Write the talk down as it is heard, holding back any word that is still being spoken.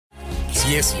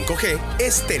y es 5G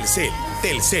es Telcel.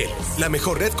 Telcel, la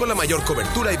mejor red con la mayor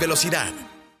cobertura y velocidad.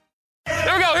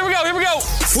 Here we go.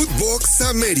 Footbox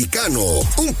Americano,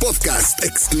 un podcast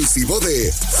exclusivo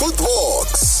de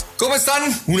Footbox. ¿Cómo están?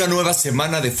 Una nueva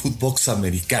semana de Footbox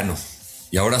Americano.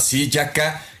 Y ahora sí,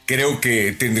 Yaka, creo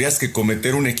que tendrías que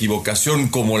cometer una equivocación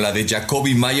como la de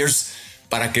Jakobi Meyers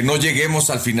para que no lleguemos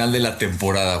al final de la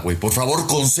temporada, güey. Por favor,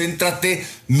 concéntrate,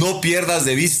 no pierdas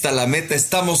de vista la meta.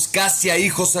 Estamos casi ahí,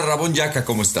 José Ramón. Yaka,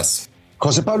 ¿cómo estás?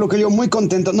 José Pablo, que yo muy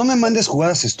contento. No me mandes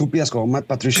jugadas estúpidas como Matt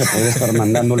Patricia podría estar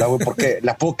mandándola, güey, porque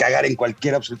la puedo cagar en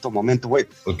cualquier absoluto momento, güey.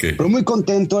 Okay. Pero muy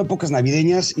contento, épocas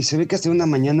navideñas, y se ve que hasta una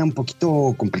mañana un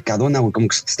poquito complicadona, güey, como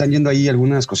que se te están yendo ahí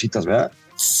algunas cositas, ¿verdad?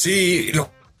 Sí,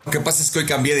 lo que pasa es que hoy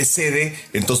cambié de sede,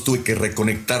 entonces tuve que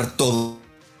reconectar todo.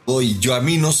 Y a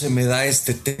mí no se me da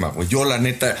este tema, güey. Yo la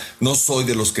neta no soy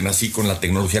de los que nací con la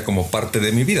tecnología como parte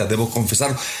de mi vida, debo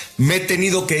confesarlo. Me he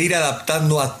tenido que ir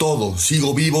adaptando a todo.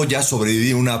 Sigo vivo, ya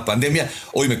sobreviví a una pandemia.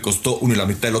 Hoy me costó uno y la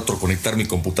mitad del otro conectar mi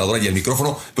computadora y el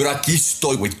micrófono, pero aquí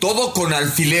estoy, güey. Todo con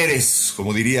alfileres,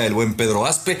 como diría el buen Pedro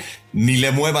Aspe. Ni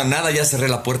le mueva nada, ya cerré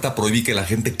la puerta, prohibí que la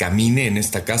gente camine en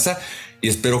esta casa y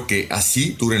espero que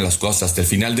así duren las cosas hasta el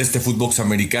final de este Footbox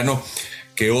Americano,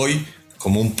 que hoy,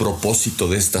 como un propósito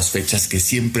de estas fechas que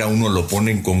siempre a uno lo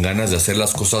ponen con ganas de hacer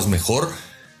las cosas mejor,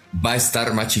 va a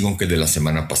estar más chingón que el de la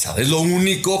semana pasada. Es lo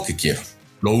único que quiero.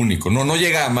 Lo único. No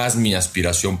llega a más mi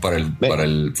aspiración para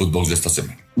el fútbol de esta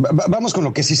semana. Vamos con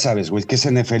lo que sí sabes, güey, que es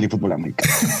NFL y fútbol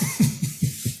americano.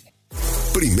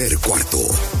 Primer cuarto.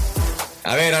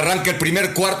 A ver, arranca el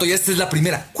primer cuarto y esta es la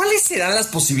primera. ¿Cuáles serán las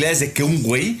posibilidades de que un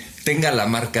güey tenga la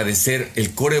marca de ser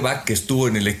el quarterback que estuvo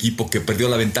en el equipo que perdió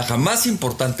la ventaja más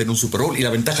importante en un Super Bowl y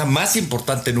la ventaja más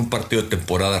importante en un partido de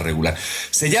temporada regular?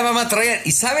 Se llama Matt Ryan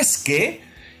y ¿sabes qué?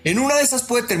 En una de esas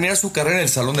puede terminar su carrera en el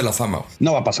Salón de la Fama.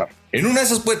 No va a pasar. En una de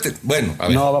esas puede... Bueno, a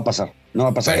ver. No va a pasar.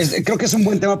 Creo que es un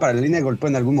buen tema para la línea de golpeo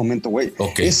en algún momento, güey.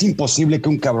 Okay. Es imposible que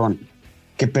un cabrón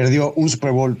que perdió un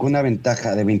Super Bowl con una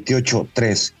ventaja de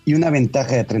 28-3 y una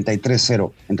ventaja de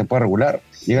 33-0 en temporada regular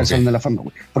llegue al Salón de la Fama,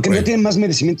 güey. Porque no tiene más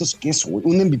merecimientos que eso, güey.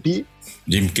 Un MVP.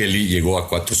 Jim Kelly llegó a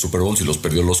 4 Super Bowls y los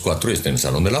perdió los 4 y está en el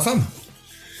Salón de la Fama.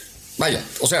 Vaya,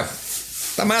 o sea,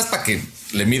 nada más para que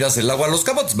le midas el agua a los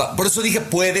camotes. Por eso dije,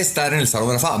 puede estar en el Salón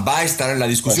de la Fama, va a estar en la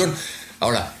discusión.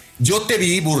 Ahora, yo te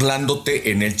vi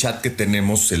burlándote en el chat que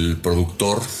tenemos el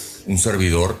productor, un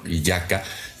servidor y Yaka,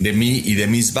 de mí y de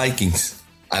mis Vikings.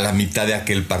 A la mitad de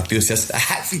aquel partido decías,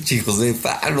 pinche José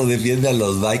Pablo defiende a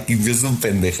los Vikings, es un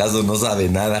pendejazo, no sabe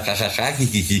nada, jajaja,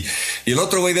 jijiji. Y el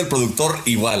otro güey del productor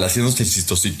igual, haciéndose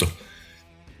chistosito.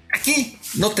 Aquí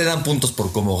no te dan puntos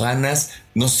por cómo ganas,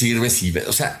 no sirves y...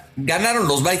 O sea, ¿ganaron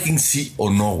los Vikings sí o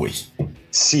no, güey?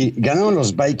 Sí, ganaron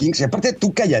los Vikings. Y aparte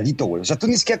tú calladito, güey. O sea, tú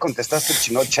ni siquiera contestaste el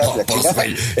chino chat. No, la chingada.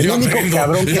 El único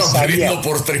cabrón que sabía. Yo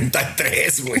por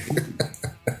 33, güey.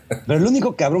 Pero el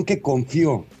único cabrón que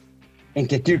confió en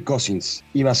que Kirk Cousins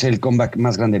iba a ser el comeback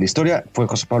más grande de la historia fue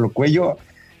José Pablo Cuello,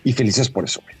 y felices por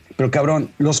eso, güey. Pero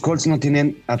cabrón, los Colts no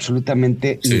tienen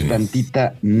absolutamente ni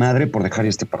tantita madre por dejar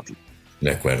este partido.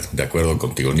 De acuerdo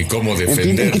contigo, ni cómo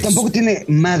defender. El que tampoco tiene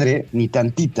madre ni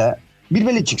tantita, Bill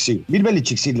Belichick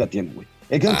sí la tiene, güey.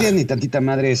 El que no tiene ni tantita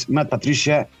madre es Matt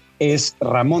Patricia, es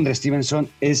Ramondre Stevenson,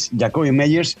 es Jakobi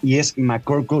Meyers y es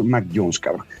McCorkle Mac Jones,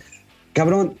 cabrón.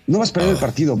 Cabrón, no vas a perder el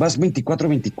partido, vas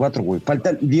 24-24, güey.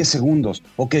 Faltan 10 segundos.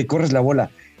 Ok, corres la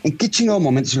bola. ¿En qué chingado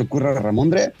momento se le ocurre a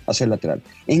Ramondre hacer el lateral?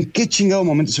 ¿En qué chingado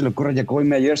momento se le ocurre a Jakobi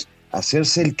Meyers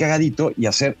hacerse el cagadito y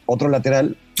hacer otro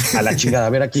lateral a la chingada? A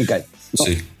ver a quién cae. No.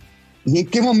 Sí. ¿Y en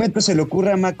qué momento se le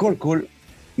ocurre a McCorkle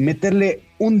meterle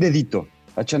un dedito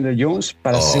a Chandler Jones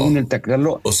para según el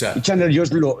taclearlo? O sea, y Chandler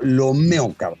Jones lo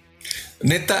meó, cabrón.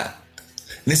 Neta,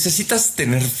 necesitas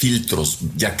tener filtros,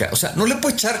 Yaka. O sea, no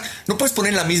puedes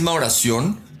poner en la misma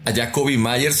oración a Jakobi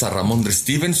Meyers, a Ramondre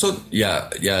Stevenson y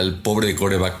al pobre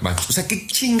quarterback Mac. O sea, ¿qué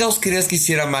chingados querías que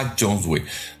hiciera Mac Jones, güey?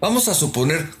 Vamos a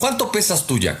suponer, ¿cuánto pesas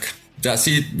tú, Yaka? Ya,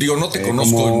 sí, digo, no te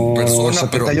conozco en persona,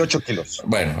 78 pero... kilos.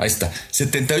 Bueno, ahí está,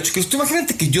 78 kilos. Tú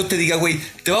imagínate que yo te diga, güey,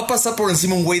 te va a pasar por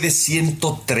encima un güey de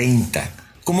 130.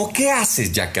 ¿Cómo qué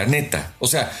haces, Yaka, neta? O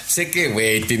sea, sé que,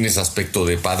 güey, tienes aspecto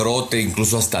de padrote,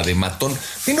 incluso hasta de matón,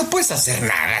 y no puedes hacer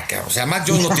nada, cabrón. O sea, Mac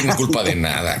Jones no tiene culpa de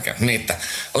nada, cabrón, neta.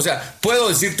 O sea, puedo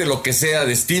decirte lo que sea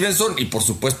de Stevenson y, por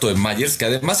supuesto, de Myers, que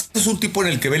además es un tipo en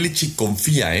el que Belichick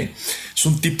confía, ¿eh? Es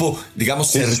un tipo, digamos,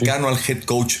 cercano al head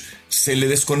coach. Se le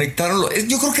desconectaron.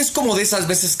 Yo creo que es como de esas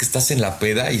veces que estás en la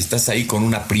peda y estás ahí con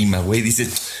una prima, güey. Dices,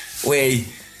 güey,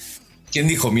 ¿quién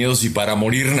dijo miedo si para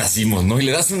morir nacimos, no? Y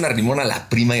le das una rimón a la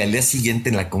prima y al día siguiente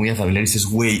en la comida familiar dices,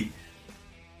 güey,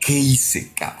 ¿qué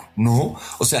hice, cabrón? ¿No?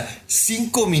 O sea,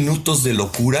 5 minutos de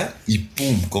locura y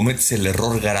pum, cometes el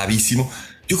error gravísimo.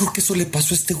 Yo creo que eso le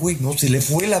pasó a este güey, ¿no? Se le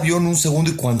fue el avión un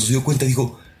segundo y cuando se dio cuenta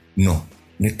dijo, no,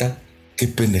 neta, qué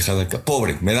pendejada acá.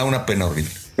 Pobre, me da una pena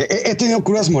horrible. He tenido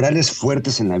curas morales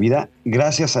fuertes en la vida.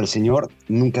 Gracias al Señor,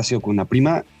 nunca he sido con una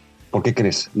prima. ¿Por qué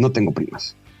crees? No tengo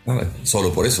primas.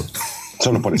 Solo por eso.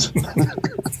 Solo por eso.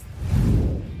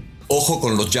 Ojo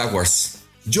con los Jaguars.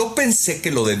 Yo pensé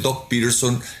que lo de Doug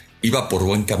Peterson iba por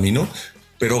buen camino,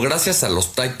 pero gracias a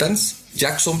los Titans,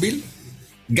 Jacksonville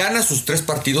gana sus 3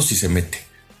 partidos y se mete.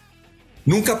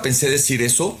 Nunca pensé decir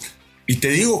eso y te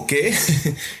digo que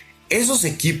esos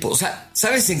equipos, o sea,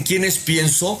 ¿sabes en quiénes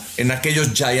pienso? En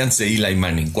aquellos Giants de Eli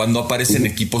Manning, cuando aparecen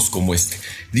equipos como este.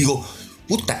 Digo,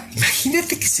 puta,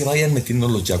 imagínate que se vayan metiendo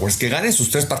los Jaguars, que ganen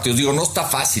sus 3 partidos. Digo, no está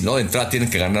fácil, ¿no? De entrada tienen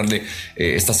que ganarle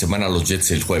esta semana a los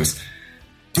Jets el jueves.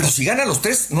 Pero si ganan los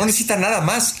 3, no necesitan nada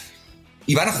más.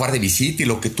 Y van a jugar de visita y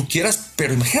lo que tú quieras.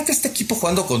 Pero imagínate este equipo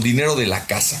jugando con dinero de la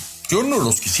casa. Yo no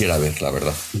los quisiera ver, la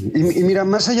verdad. Y mira,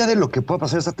 más allá de lo que pueda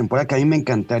pasar esta temporada, que a mí me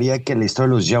encantaría que la historia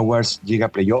de los Jaguars llegue a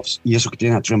playoffs, y eso que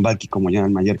tienen a Trent Baalke como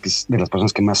General Manager, que es de las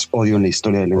personas que más odio en la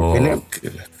historia del NFL.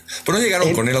 ¿Pero no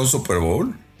llegaron con él a un Super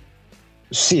Bowl?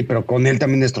 Sí, pero con él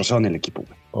también destrozaron el equipo.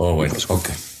 Bueno, ok.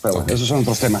 Pero bueno, esos son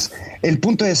otros temas. El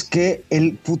punto es que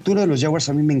el futuro de los Jaguars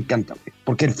a mí me encanta, güey,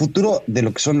 porque el futuro de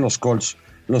lo que son los Colts,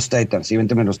 los Titans y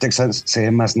evidentemente los Texans se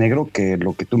ve más negro que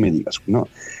lo que tú me digas, ¿no?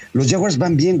 Los Jaguars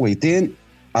van bien, güey. Tienen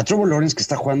a Trevor Lawrence, que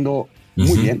está jugando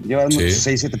muy bien. Llevan unos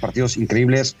 6-7 partidos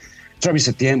increíbles. Travis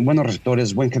Etienne, buenos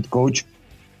receptores, buen head coach,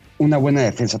 una buena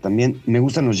defensa también. Me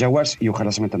gustan los Jaguars y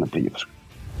ojalá se metan a playoffs.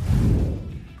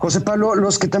 José Pablo,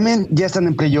 los que también ya están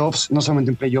en playoffs, no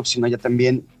solamente en playoffs, sino ya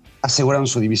también aseguraron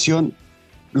su división,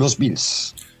 los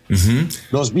Bills.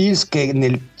 Los Bills que en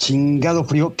el chingado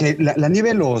frío, que la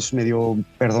nieve los medio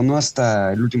perdonó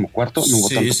hasta el último cuarto, no hubo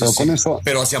tanto pedo con eso.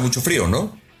 Pero hacía mucho frío,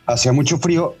 ¿no? Hacía mucho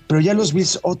frío, pero ya los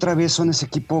Bills otra vez son ese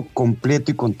equipo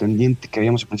completo y contendiente que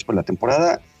habíamos al principio de la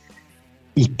temporada,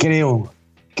 y creo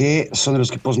que son de los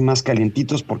equipos más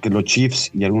calientitos porque los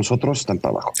Chiefs y algunos otros están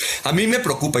para abajo. A mí me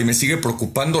preocupa y me sigue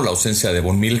preocupando la ausencia de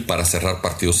Von Miller para cerrar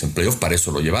partidos en playoff. Para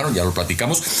eso lo llevaron, ya lo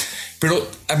platicamos. Pero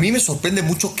a mí me sorprende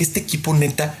mucho que este equipo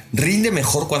neta rinde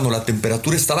mejor cuando la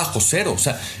temperatura está bajo cero. O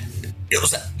sea,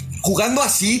 jugando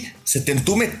así se te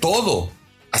entume todo,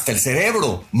 hasta el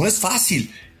cerebro. No es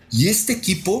fácil. Y este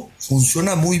equipo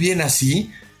funciona muy bien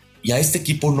así, y a este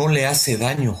equipo no le hace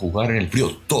daño jugar en el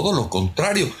frío. Todo lo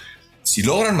contrario. Si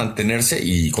logran mantenerse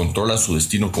y controlan su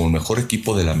destino como el mejor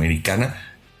equipo de la americana,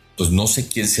 pues no sé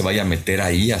quién se vaya a meter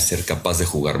ahí a ser capaz de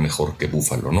jugar mejor que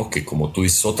Buffalo, ¿no? Que como tú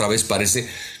dices, otra vez parece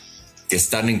que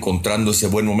están encontrando ese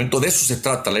buen momento. De eso se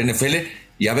trata la NFL,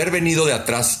 y haber venido de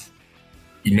atrás.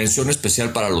 Y mención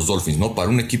especial para los Dolphins, ¿no? Para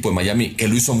un equipo de Miami que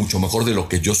lo hizo mucho mejor de lo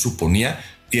que yo suponía.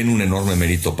 Tiene un enorme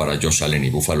mérito para Josh Allen y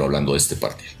Buffalo hablando de este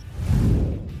partido.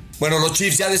 Bueno, los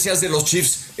Chiefs, ya decías de los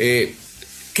Chiefs.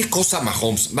 ¿Qué cosa,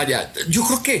 Mahomes? Vaya, yo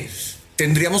creo que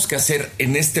tendríamos que hacer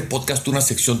en este podcast una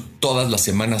sección todas las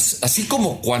semanas. Así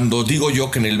como cuando digo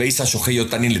yo que en el base a Shohei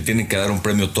Ohtani le tienen que dar un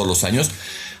premio todos los años,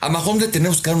 a Mahomes le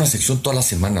tenemos que dar una sección todas las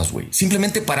semanas, güey.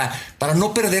 Simplemente para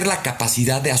no perder la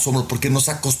capacidad de asombro, porque nos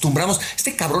acostumbramos.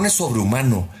 Este cabrón es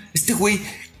sobrehumano. Este güey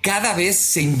cada vez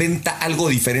se inventa algo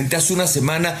diferente. Hace una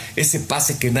semana ese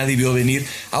pase que nadie vio venir.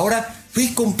 Ahora,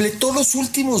 güey, completó los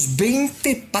últimos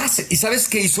 20 pases. ¿Y sabes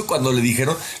qué hizo cuando le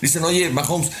dijeron? Dicen, oye,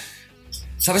 Mahomes,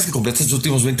 ¿sabes que completaste los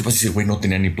últimos 20 pases? Y dice, güey, no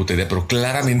tenía ni puta idea, pero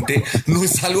claramente no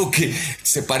es algo que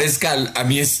se parezca a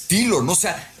mi estilo, ¿no? O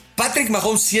sea, Patrick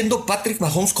Mahomes, siendo Patrick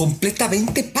Mahomes, completa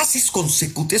 20 pases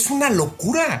consecutivos. Es una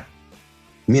locura.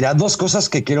 Mira, 2 cosas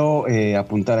que quiero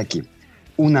apuntar aquí.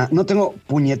 Una, no tengo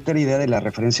puñetera idea de la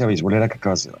referencia beisbolera que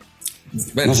acabas de dar.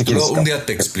 Bueno, no sé, pero un día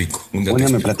te explico. Un día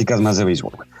me platicas más de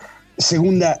béisbol.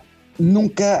 Segunda,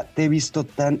 nunca te he visto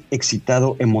tan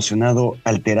excitado, emocionado,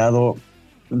 alterado.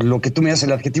 Lo que tú me das,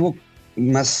 el adjetivo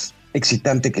más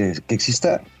excitante que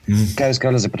exista cada vez que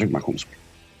hablas de Patrick Mahomes.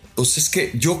 Pues es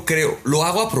que yo creo, lo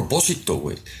hago a propósito,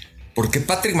 güey. Porque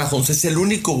Patrick Mahomes es el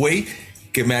único güey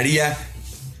que me haría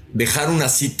dejar una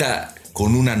cita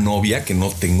con una novia que no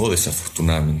tengo,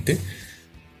 desafortunadamente,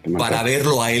 para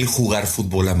verlo a él jugar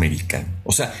fútbol americano.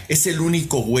 O sea, es el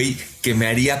único güey que me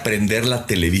haría prender la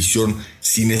televisión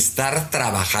sin estar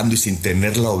trabajando y sin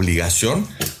tener la obligación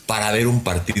para ver un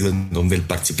partido en donde él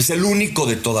participe. Es el único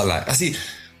de toda la... Así,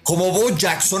 como Bo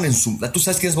Jackson en su... ¿Tú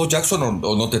sabes quién es Bo Jackson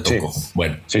o no te tocó? Sí.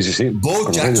 Bueno, sí.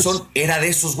 Bo Jackson era de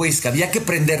esos güeyes que había que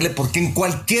prenderle porque en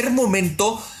cualquier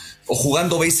momento o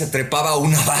jugando base se trepaba a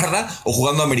una barda, o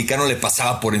jugando americano le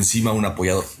pasaba por encima a un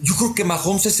apoyador. Yo creo que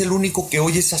Mahomes es el único que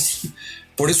hoy es así.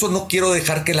 Por eso no quiero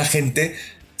dejar que la gente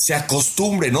se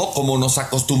acostumbre, ¿no? Como nos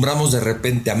acostumbramos de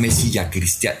repente a Messi y a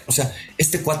Cristiano. O sea,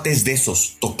 este cuate es de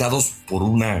esos, tocados por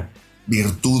una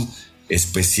virtud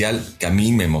especial que a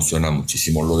mí me emociona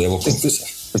muchísimo, lo debo confesar.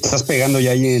 Estás pegando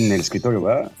ya ahí en el escritorio,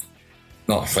 ¿verdad?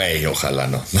 No, güey, ojalá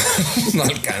no. No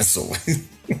alcanzo, güey.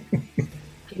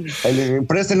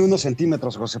 Préstenle unos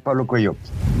centímetros, José Pablo Cuello.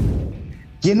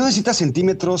 Quien no necesita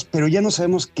centímetros, pero ya no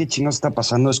sabemos qué chingados está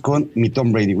pasando, es con mi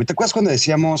Tom Brady, güey. ¿Te acuerdas cuando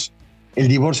decíamos el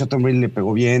divorcio a Tom Brady le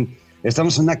pegó bien?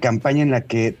 Estamos en una campaña en la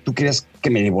que tú querías que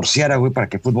me divorciara, güey, para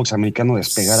que el fútbol americano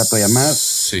despegara todavía más.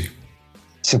 Sí.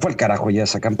 Se fue al carajo ya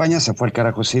esa campaña, se fue al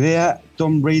carajo esa idea.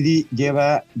 Tom Brady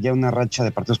lleva ya una racha de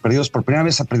partidos perdidos. Por primera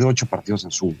vez ha perdido 8 partidos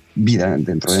en su vida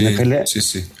dentro de NFL.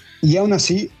 Sí. Y aún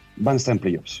así van a estar en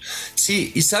playoffs.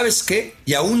 Sí, ¿y sabes qué?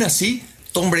 Y aún así,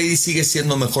 Tom Brady sigue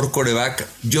siendo mejor quarterback.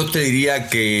 Yo te diría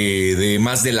que de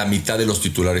más de la mitad de los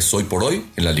titulares hoy por hoy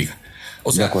en la liga.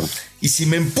 O sea, y si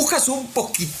me empujas un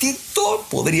poquitito,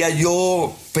 podría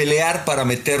yo pelear para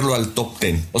meterlo al top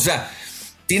 10. O sea,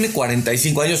 tiene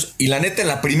 45 años y la neta en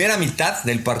la primera mitad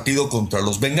del partido contra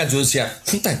los Bengals yo decía,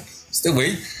 puta, este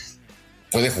güey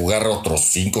puede jugar otros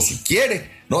 5 si quiere,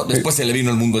 ¿no? Después se le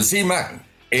vino el mundo encima,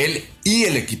 él y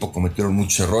el equipo cometieron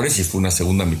muchos errores y fue una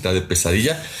segunda mitad de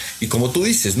pesadilla. Y como tú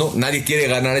dices, ¿no? Nadie quiere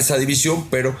ganar esa división,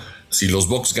 pero si los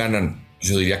Bucs ganan,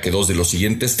 yo diría que 2 de los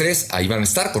siguientes 3, ahí van a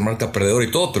estar con marca perdedora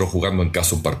y todo, pero jugando en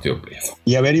casa un partido de playoff.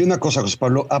 Y a ver, y una cosa, José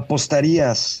Pablo,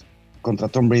 ¿apostarías contra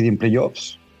Tom Brady en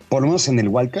playoffs? Por lo menos en el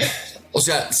wildcard. O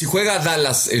sea, si juega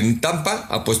Dallas en Tampa,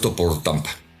 apuesto por Tampa.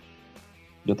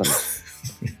 Yo también.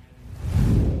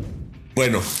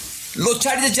 Bueno, los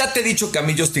Chargers, ya te he dicho que a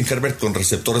mí Justin Herbert con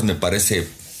receptores me parece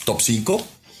top 5.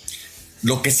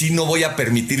 Lo que sí no voy a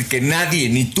permitir que nadie,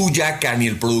 ni tú, Yaka, ni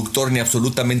el productor, ni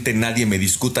absolutamente nadie me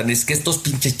discutan, es que estos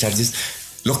pinches Chargers,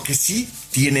 lo que sí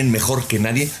tienen mejor que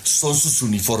nadie son sus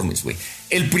uniformes, güey.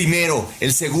 El primero,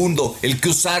 el segundo, el que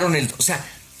usaron, o sea,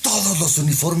 todos los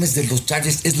uniformes de los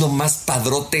Chargers es lo más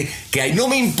padrote que hay. No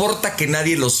me importa que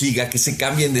nadie los siga, que se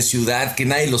cambien de ciudad, que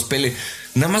nadie los pele.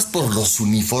 Nada más por los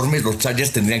uniformes, los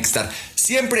Chargers tendrían que estar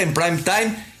siempre en prime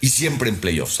time y siempre en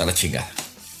playoffs, a la chingada.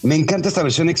 Me encanta esta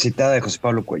versión excitada de José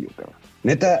Pablo Cuello, cabrón.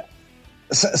 Neta,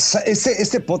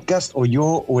 este podcast o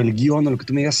yo o el guión o lo que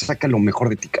tú me digas saca lo mejor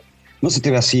de ti, cabrón. No se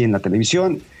te ve así en la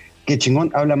televisión. Qué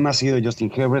chingón. Habla más seguido de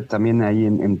Justin Herbert también ahí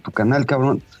en tu canal,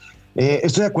 cabrón.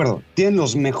 Estoy de acuerdo. Tienen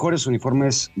los mejores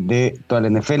uniformes de toda la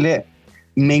NFL.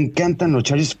 Me encantan los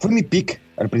Chargers. Fue mi pick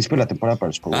al principio de la temporada para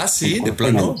los Super Bowl. Ah, sí, de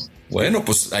plano. Bueno,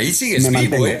 pues ahí sigues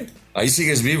vivo, Ahí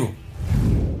sigues vivo.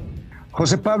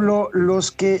 José Pablo,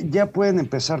 los que ya pueden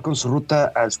empezar con su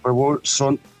ruta al Super Bowl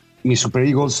son mis Super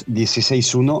Eagles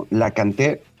 16-1. La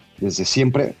canté desde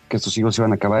siempre que estos Eagles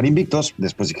iban a acabar invictos.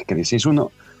 Después dije que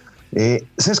 16-1.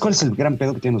 ¿Sabes cuál es el gran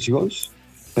pedo que tienen los Eagles?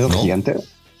 Pedo gigante.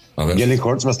 Jalen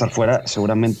Hurts va a estar fuera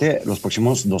seguramente los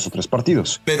próximos 2 o 3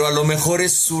 partidos. Pero a lo mejor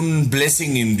es un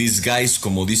blessing in disguise,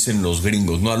 como dicen los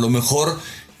gringos, ¿no? A lo mejor,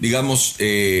 digamos,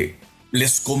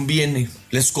 les conviene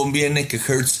que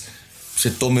Hurts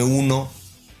se tome 1,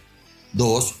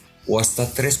 2 o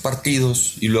hasta 3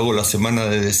 partidos y luego la semana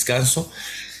de descanso.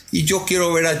 Y yo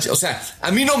quiero ver o sea,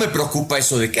 a mí no me preocupa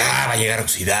eso de que va a llegar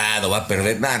oxidado, va a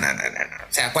perder. No.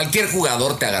 O sea, cualquier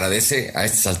jugador te agradece a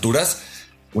estas alturas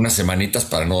unas semanitas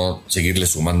para no seguirle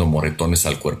sumando moretones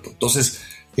al cuerpo. Entonces,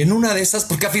 en una de esas,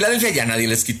 porque a Filadelfia ya nadie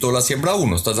les quitó la siembra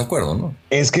 1, ¿estás de acuerdo, no?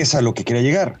 Es que es a lo que quería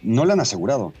llegar. No lo han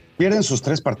asegurado. Pierden sus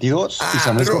 3 partidos y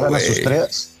San Francisco gana sus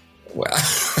 3.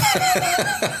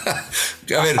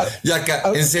 A ver,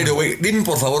 Yaka, en serio, güey, dime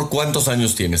por favor cuántos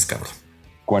años tienes, cabrón.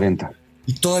 40.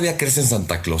 Y todavía crees en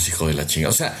Santa Claus, hijo de la chinga.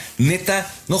 O sea,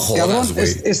 neta, no jodas,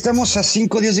 güey. Estamos a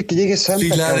 5 días de que llegue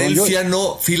Santa.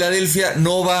 Filadelfia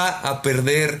no va a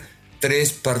perder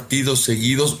 3 partidos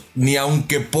seguidos, ni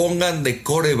aunque pongan de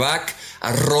quarterback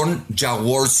a Ron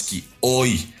Jaworski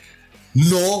hoy.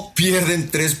 No pierden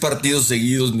 3 partidos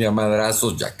seguidos ni a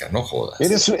madrazos, Yaka, no jodas.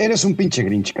 Eres un pinche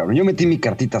Grinch, cabrón. Yo metí mi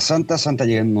cartita Santa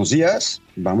llega en unos días.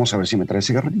 Vamos a ver si me trae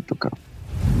cigarrito, cabrón.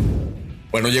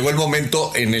 Bueno, llegó el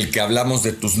momento en el que hablamos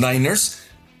de tus Niners,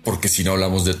 porque si no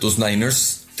hablamos de tus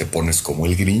Niners, te pones como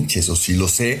el Grinch, eso sí lo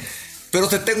sé. Pero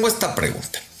te tengo esta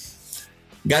pregunta.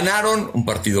 Ganaron un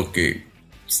partido que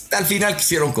al final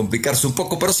quisieron complicarse un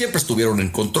poco, pero siempre estuvieron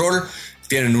en control.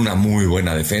 Tienen una muy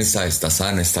buena defensa, está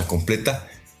sana, está completa.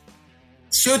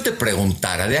 Si yo te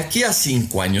preguntara de aquí a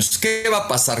 5 años, ¿qué va a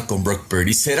pasar con Brock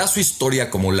Purdy? ¿Será su historia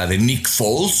como la de Nick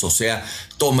Foles? O sea,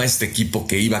 toma este equipo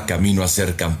que iba camino a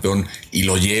ser campeón y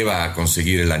lo lleva a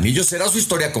conseguir el anillo. ¿Será su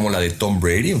historia como la de Tom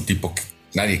Brady, un tipo que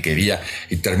nadie quería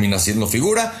y termina siendo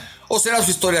figura? ¿O será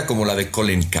su historia como la de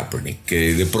Colin Kaepernick,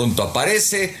 que de pronto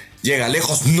aparece, llega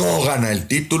lejos, no gana el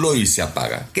título y se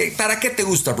apaga? ¿Para qué te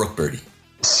gusta Brock Purdy?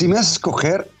 Si me vas a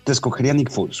escoger, te escogería Nick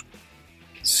Foles.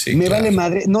 Sí, me claro. vale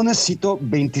madre, no necesito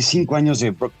 25 años de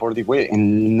Brock Purdy, güey,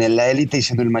 en la élite y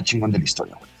siendo el más chingón de la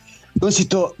historia, güey. No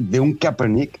necesito de un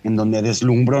Kaepernick en donde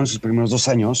deslumbró en sus primeros 2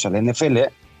 años a la NFL,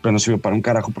 pero no sirvió para un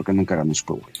carajo porque nunca ganó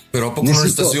Super Bowl. Pero ¿a poco no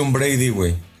necesitas de un Brady,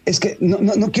 güey? Es que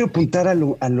no quiero apuntar a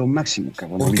lo máximo,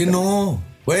 cabrón. ¿Por qué no,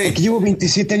 güey? Porque llevo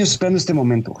 27 años esperando este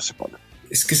momento, José Pablo.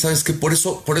 Es que sabes que por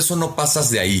eso no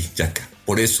pasas de ahí, Yaka.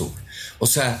 Por eso, güey. O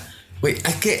sea, güey,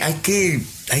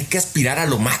 hay que aspirar a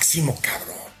lo máximo,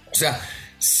 cabrón. O sea,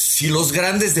 si los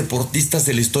grandes deportistas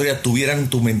de la historia tuvieran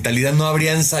tu mentalidad, no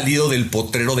habrían salido del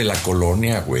potrero de la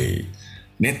colonia, güey.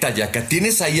 Neta, Yaka,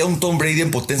 tienes ahí a un Tom Brady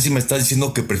en potencia y me estás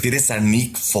diciendo que prefieres a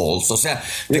Nick Foles. O sea,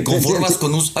 te conformas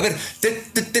con un... A ver,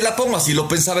 te la pongo así, lo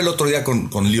pensaba el otro día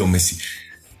con Leo Messi.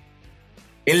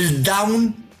 El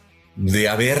down de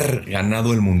haber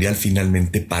ganado el Mundial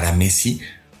finalmente para Messi,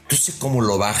 no sé cómo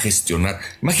lo va a gestionar.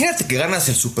 Imagínate que ganas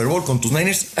el Super Bowl con tus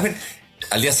Niners. A ver,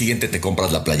 al día siguiente te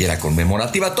compras la playera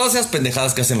conmemorativa, todas esas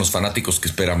pendejadas que hacen los fanáticos que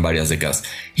esperan varias décadas.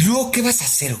 Y luego, ¿qué vas a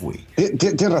hacer, güey?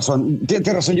 Tienes razón.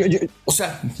 O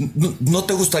sea, ¿no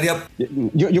te gustaría?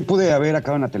 Yo pude haber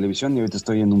acabado en la televisión y ahorita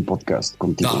estoy en un podcast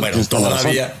contigo. No, bueno,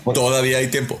 todavía hay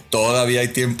tiempo,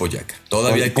 Yaka.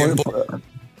 Todavía hay tiempo.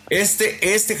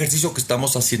 Este ejercicio que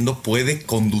estamos haciendo puede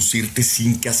conducirte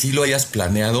sin que así lo hayas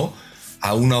planeado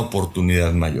a una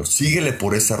oportunidad mayor. Síguele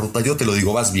por esa ruta. Yo te lo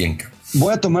digo, vas bien, cabrón.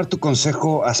 Voy a tomar tu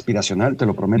consejo aspiracional, te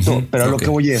lo prometo, pero a lo que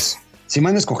voy es, si me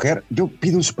van a escoger, yo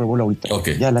pido un Super Bowl ahorita.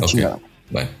 Ya la chingada.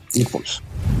 Bueno. Nick Foles.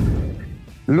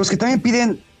 Los que también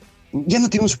piden, ya no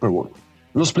tienen un Super Bowl,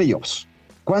 los playoffs.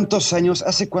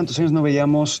 ¿Hace cuántos años no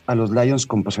veíamos a los Lions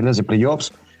con posibilidades de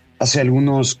playoffs? Hace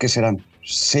algunos, ¿qué serán?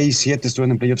 6, 7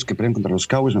 estuvieron en playoffs que pelean contra los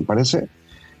Cowboys, me parece,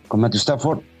 con Matthew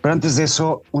Stafford. Pero antes de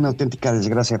eso, una auténtica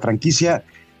desgracia de franquicia.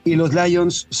 Y los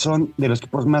Lions son de los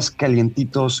equipos más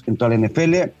calientitos en toda la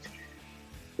NFL.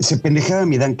 Se pendejaba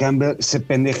mi Dan Campbell, se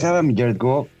pendejaba mi Jared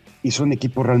Goff y son un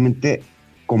equipo realmente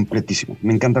completísimo.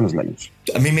 Me encantan los Lions.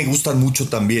 A mí me gustan mucho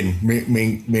también.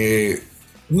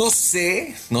 No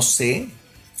sé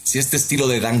si este estilo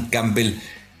de Dan Campbell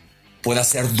pueda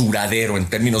ser duradero en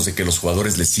términos de que los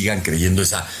jugadores le sigan creyendo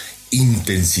esa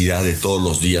intensidad de todos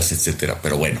los días, etcétera.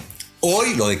 Pero bueno,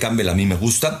 hoy lo de Campbell a mí me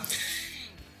gusta.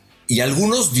 Y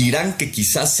algunos dirán que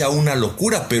quizás sea una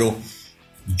locura, pero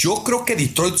yo creo que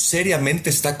Detroit seriamente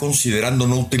está considerando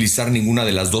no utilizar ninguna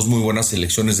de las 2 muy buenas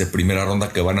selecciones de primera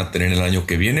ronda que van a tener el año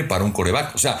que viene para un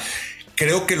quarterback. O sea,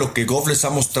 creo que lo que Goff les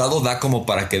ha mostrado da como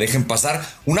para que dejen pasar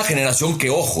una generación que,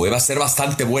 ojo, va a ser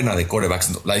bastante buena de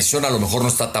quarterbacks. La decisión a lo mejor no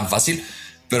está tan fácil,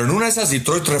 pero en una de esas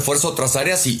Detroit refuerza otras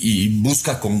áreas y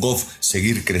busca con Goff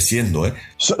seguir creciendo.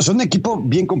 Son un equipo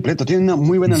bien completo, tienen una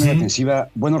muy buena línea defensiva,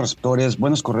 buenos receptores,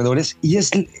 buenos corredores, y es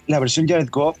la versión Jared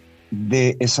Goff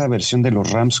de esa versión de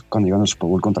los Rams cuando iban al Super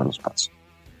Bowl contra los Pats.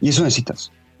 Y eso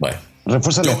necesitas. Bueno,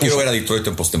 refuerza yo quiero ver a Detroit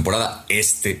en postemporada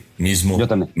este mismo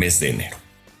mes de enero.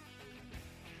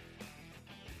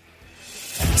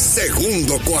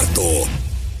 Segundo cuarto.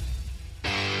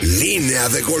 Línea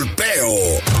de golpeo.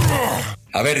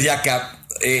 A ver, Yaka,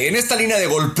 en esta línea de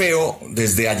golpeo,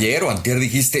 desde ayer o antier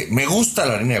dijiste, me gusta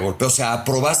la línea de golpeo, o sea,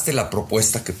 aprobaste la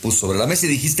propuesta que puso sobre la mesa y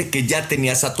dijiste que ya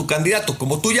tenías a tu candidato.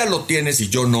 Como tú ya lo tienes y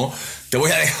yo no, te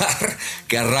voy a dejar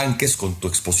que arranques con tu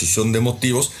exposición de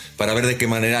motivos para ver de qué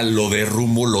manera lo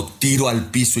derrumbo, lo tiro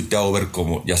al piso y te hago ver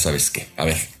cómo, ya sabes qué. A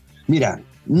ver. Mira,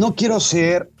 no quiero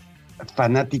ser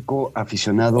fanático,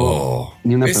 aficionado,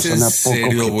 ni una persona poco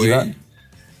objetiva. Wey?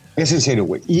 Es en serio,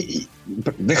 güey. Y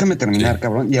déjame terminar,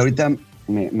 cabrón. Y ahorita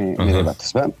me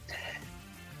debates, ¿va?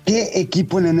 ¿Qué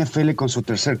equipo en la NFL con su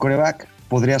tercer quarterback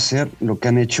podría hacer lo que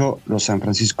han hecho los San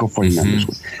Francisco 49ers?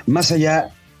 Más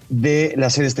allá de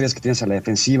las series estrellas que tienes a la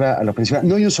defensiva, a la ofensiva,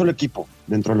 no hay un solo equipo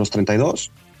dentro de los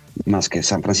 32, más que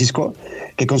San Francisco,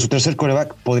 que con su tercer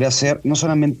quarterback podría ser no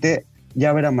solamente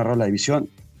ya haber amarrado la división,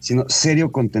 sino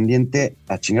serio contendiente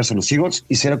a chingarse a los Eagles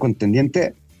y serio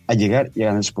contendiente a llegar y a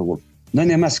ganar el Super Bowl. No hay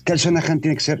nada más. Kyle Shanahan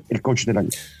tiene que ser el coach del año.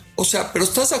 O sea, pero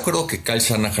 ¿estás de acuerdo que Kyle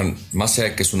Shanahan, más allá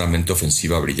de que es una mente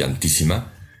ofensiva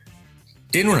brillantísima,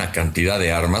 tiene una cantidad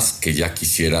de armas que ya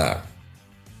quisiera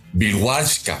Bill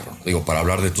Walsh, cabrón? Digo, para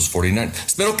hablar de tus 49ers.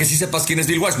 Espero que sí sepas quién es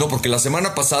Bill Walsh, ¿no? Porque la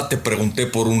semana pasada te pregunté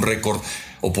por un récord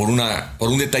o por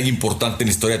un detalle importante en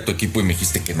la historia de tu equipo y me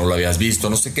dijiste que no lo habías visto,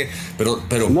 no sé qué,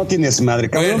 pero no tienes madre,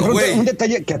 cabrón. Bueno, un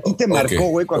detalle que a ti te marcó,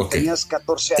 güey, cuando tenías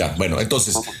 14 años. Ya, bueno,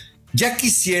 entonces, ya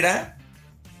quisiera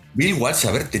Bill Walsh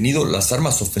haber tenido las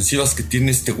armas ofensivas que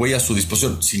tiene este güey a su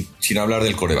disposición, sin hablar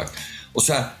del quarterback. O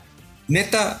sea,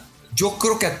 neta, yo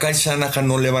creo que a Kyle Shanahan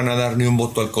no le van a dar ni un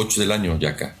voto al coach del año,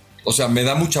 Yaka. O sea, me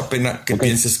da mucha pena que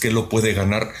pienses que lo puede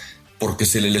ganar porque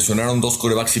se le lesionaron 2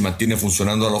 quarterbacks y mantiene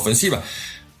funcionando a la ofensiva.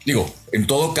 Digo, en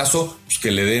todo caso, pues que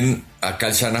le den a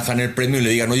Kyle Shanahan el premio y le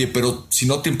digan, oye, pero si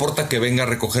no te importa que venga a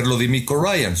recogerlo D'Amico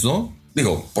Ryans, ¿no?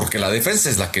 Digo, porque la defensa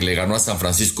es la que le ganó a San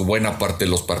Francisco buena parte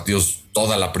de los partidos,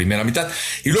 toda la primera mitad.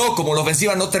 Y luego, como la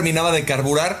ofensiva no terminaba de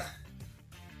carburar,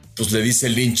 pues le dice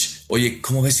Lynch, oye,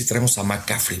 ¿cómo ves si traemos a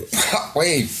McCaffrey?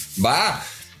 Güey, va.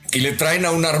 Y le traen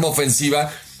a un arma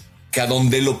ofensiva que a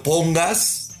donde lo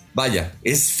pongas, vaya,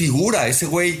 es figura. Ese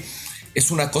güey es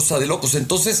una cosa de locos.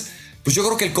 Entonces, pues yo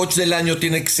creo que el coach del año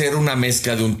tiene que ser una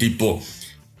mezcla de un tipo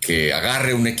que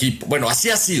agarre un equipo. Bueno, así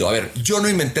ha sido. A ver, yo no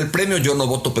inventé el premio, yo no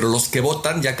voto, pero los que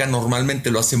votan, ya que normalmente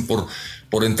lo hacen por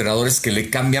entrenadores que le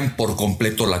cambian por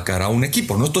completo la cara a un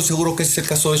equipo. No estoy seguro que ese es el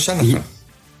caso de Shanahan.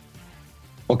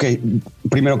 Ok,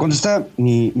 primero contesta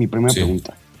mi primera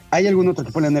pregunta. ¿Hay algún otro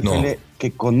equipo en la NFL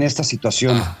que con esta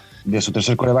situación de su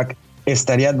tercer quarterback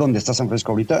estaría donde está San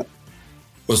Francisco ahorita?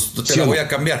 Pues te la voy a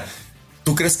cambiar.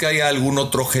 ¿Tú crees que hay algún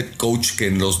otro head coach que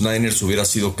en los Niners hubiera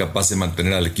sido capaz de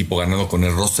mantener al equipo ganando con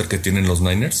el roster que tienen los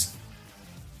Niners?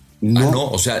 No.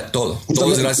 O sea, todo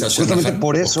es gracias a Shanahan. Justamente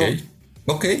por eso.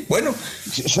 Ok, bueno.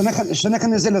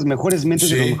 Shanahan es de las mejores mentes,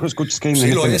 de los mejores coaches que hay en la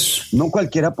NFL. Lo es. No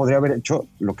cualquiera podría haber hecho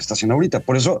lo que está haciendo ahorita.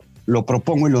 Por eso lo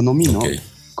propongo y lo nomino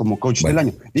como coach del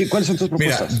año. ¿Y cuáles son tus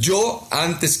propuestas? Mira, yo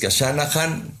antes que a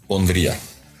Shanahan pondría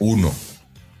 1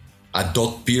 a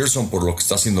Doug Peterson por lo que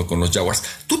está haciendo con los Jaguars.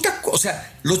 O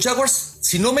sea, los Jaguars,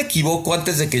 si no me equivoco,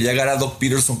 antes de que llegara Doug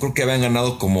Peterson, creo que habían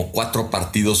ganado como 4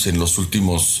 partidos en los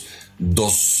últimos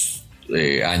 2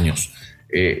 años.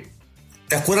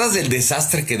 ¿Te acuerdas del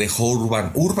desastre que dejó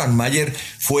Urban? Urban Meyer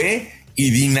fue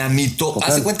y dinamitó.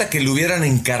 Haz de cuenta que le hubieran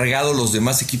encargado los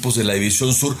demás equipos de la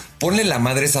División Sur. Ponle la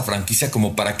madre a esa franquicia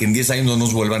como para que en 10 años no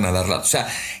nos vuelvan a darla. O sea,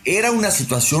 era una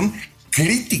situación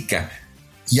crítica.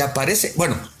 Y aparece,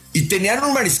 y tenían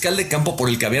un mariscal de campo por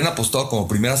el que habían apostado como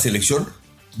primera selección,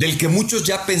 del que muchos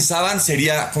ya pensaban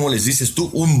sería, como les dices tú,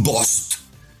 un bust.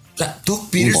 O sea, Doug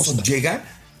Peterson llega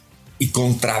y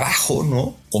con trabajo,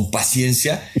 ¿no? Con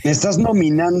paciencia. Me estás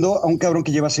nominando a un cabrón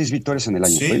que lleva 6 victorias en el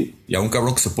año. Sí, y a un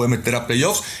cabrón que se puede meter a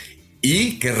playoffs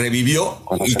y que revivió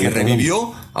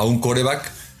a un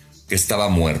quarterback que estaba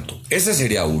muerto. Ese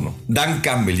sería uno. Dan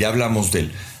Campbell, ya hablamos de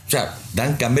él. O sea,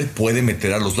 Dan Campbell puede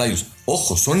meter a los Lions.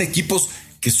 Ojo, son equipos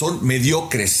que son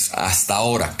mediocres hasta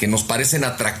ahora, que nos parecen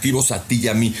atractivos a ti y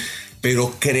a mí,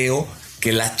 pero creo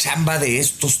que la chamba de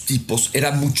estos tipos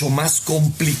era mucho más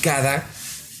complicada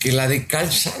que la de Kyle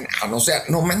Shanahan. O sea,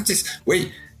 no manches,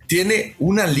 güey, tiene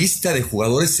una lista de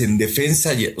jugadores en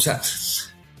defensa. O sea,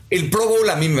 el Pro Bowl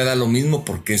a mí me da lo mismo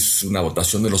porque es una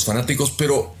votación de los fanáticos,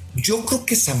 pero yo creo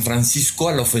que San Francisco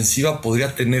a la ofensiva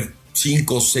podría tener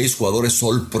 5 o 6 jugadores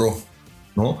All Pro,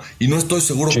 ¿no? Y no estoy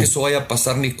seguro que eso vaya a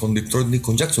pasar ni con Detroit ni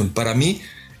con Jackson. Para mí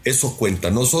eso cuenta,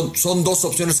 ¿no? Son 2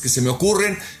 opciones que se me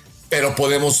ocurren, pero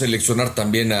podemos seleccionar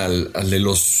también al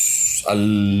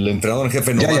entrenador en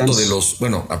jefe novato de los,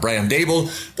 a Brian Dable,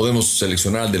 podemos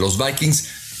seleccionar al de los Vikings.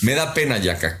 Me da pena,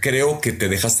 Yaka, creo que te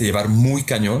dejaste llevar muy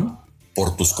cañón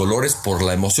por tus colores, por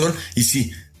la emoción, y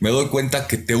sí, me doy cuenta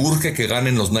que te urge que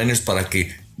ganen los Niners para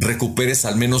que recuperes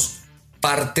al menos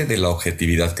parte de la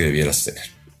objetividad que debieras tener.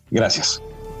 Gracias.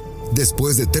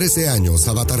 Después de 13 años,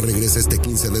 Avatar regresa este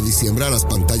 15 de diciembre a las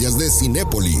pantallas de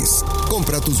Cinépolis.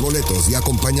 Compra tus boletos y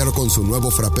acompáñalo con su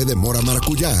nuevo frappé de mora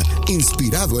maracuyá,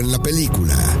 inspirado en la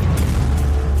película.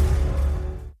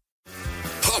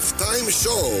 Halftime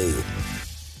Show.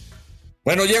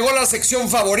 Bueno, llegó la sección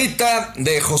favorita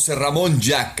de José Ramón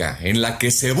Yaka, en la que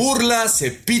se burla,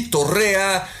 se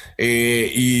pitorrea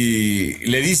y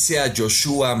le dice a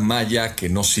Joshua Maya que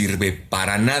no sirve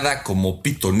para nada como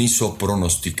pitonizo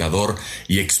pronosticador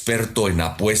y experto en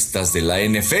apuestas de la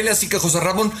NFL. Así que, José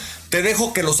Ramón, te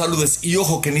dejo que lo saludes. Y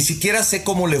ojo, que ni siquiera sé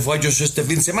cómo le fue a Joshua este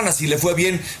fin de semana. Si le fue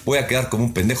bien, voy a quedar como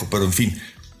un pendejo. Pero en fin,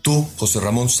 tú, José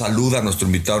Ramón, saluda a nuestro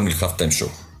invitado en el Halftime Show.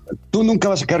 Tú nunca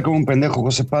vas a quedar como un pendejo,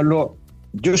 José Pablo.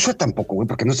 Joshua tampoco, güey,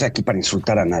 porque no estoy aquí para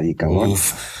insultar a nadie, cabrón.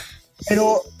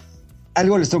 Pero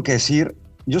algo les tengo que decir.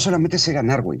 Yo solamente sé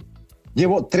ganar, güey.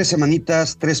 Llevo 3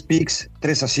 semanitas, 3 picks,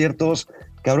 3 aciertos.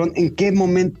 Cabrón, ¿en qué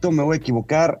momento me voy a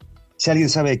equivocar? Si alguien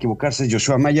sabe equivocarse, es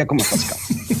Joshua Maya. ¿Cómo estás, cabrón?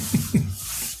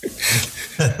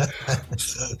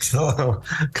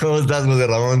 ¿Cómo estás, José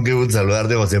Ramón? Qué gusto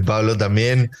saludarte, José Pablo,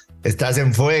 también. Estás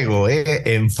en fuego,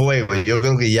 en fuego. Yo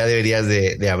creo que ya deberías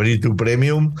de abrir tu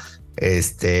premium,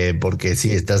 porque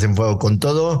sí, estás en fuego con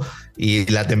todo. Y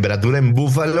la temperatura en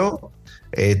Búfalo,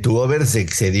 tu over se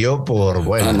excedió por,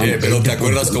 bueno. Pero te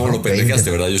acuerdas cómo lo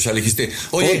pendejaste, ¿verdad? Yo ya le dijiste,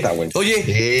 oye,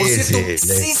 por cierto,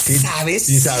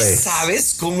 ¿sí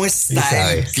sabes cómo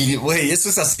está el clima? Güey, eso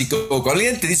es así como cuando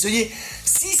alguien te dice, oye,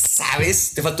 sí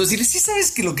sabes, te faltó decirle, sí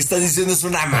sabes que lo que estás diciendo es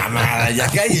una mamada, y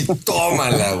acá y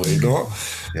tómala, güey, ¿no?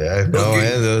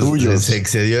 Se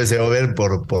excedió ese over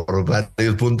por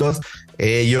varios puntos.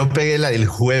 Yo pegué la del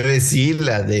jueves, sí,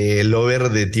 la del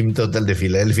over de Team Total de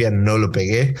Filadelfia, no lo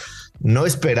pegué. No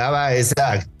esperaba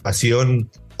esa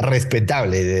actuación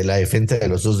respetable de la defensa de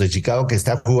los Osos de Chicago, que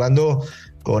está jugando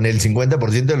con el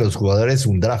 50% de los jugadores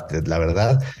undrafted, la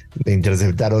verdad. Le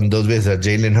interceptaron 2 veces a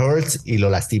Jalen Hurts y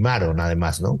lo lastimaron,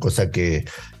 además, ¿no? Cosa que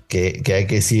hay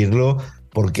que decirlo,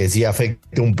 porque sí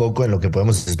afecta un poco en lo que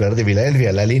podemos esperar de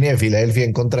Filadelfia. La línea de Filadelfia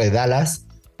en contra de Dallas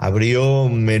abrió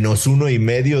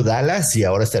 -1.5 Dallas y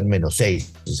ahora está en -6.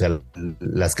 O sea,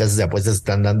 las casas de apuestas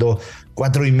están dando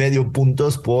 4.5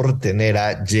 puntos por tener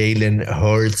a Jalen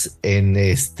Hurts en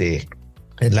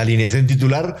la alineación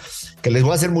titular, que les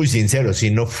voy a ser muy sincero,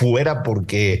 si no fuera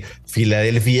porque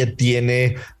Filadelfia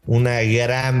tiene una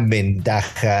gran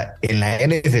ventaja en la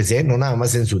NFC, no nada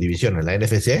más en su división, en la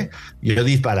NFC, yo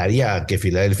dispararía a que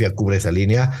Filadelfia cubre esa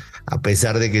línea, a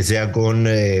pesar de que sea con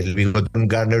el bigotón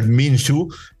Gardner Minshew,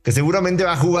 que seguramente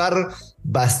va a jugar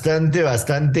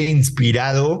bastante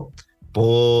inspirado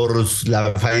por el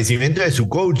fallecimiento de su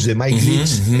coach, de Mike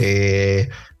Leach.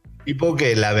 Tipo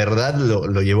que la verdad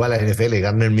lo llevó a la NFL.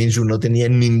 Gardner Minshew no tenía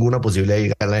ninguna posibilidad de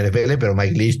llegar a la NFL, pero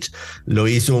Mike Leach lo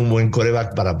hizo un buen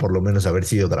quarterback para por lo menos haber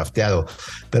sido drafteado.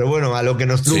 Pero bueno, a lo que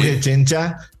nos truje,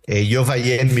 Chencha, yo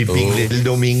fallé en mi pick del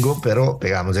domingo, pero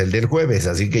pegamos el del jueves,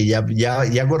 así que ya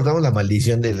cortamos la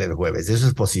maldición del jueves. Eso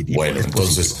es positivo. Bueno,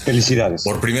 entonces, positivo. Felicidades.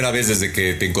 Por primera vez desde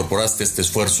que te incorporaste a este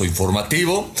esfuerzo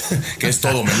informativo, que es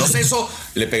todo menos eso,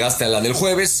 le pegaste a la del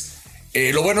jueves.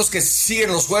 Lo bueno es que siguen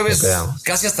los jueves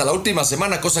casi hasta la última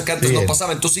semana, cosa que antes no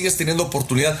pasaba. Entonces sigues teniendo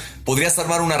oportunidad. Podrías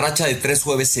armar una racha de 3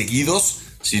 jueves seguidos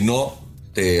si no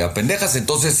te apendejas.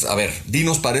 Entonces, a ver,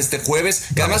 dinos para este jueves,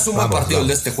 que además es un buen partido el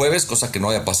de este jueves, cosa que no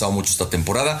haya pasado mucho esta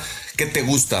temporada. ¿Qué te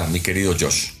gusta, mi querido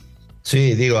Josh?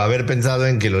 Sí, digo, haber pensado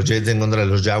en que los Jets en contra de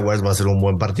los Jaguars va a ser un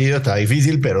buen partido, está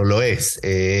difícil, pero lo es.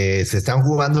 Se están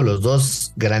jugando los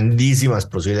dos grandísimas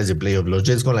posibilidades de playoff. Los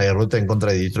Jets con la derrota en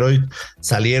contra de Detroit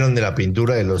salieron de la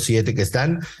pintura de los 7 que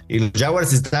están, y los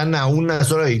Jaguars están a una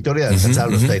sola victoria de alcanzar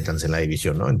a los Titans en la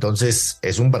división, ¿no? Entonces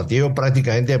es un partido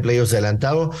prácticamente de playoffs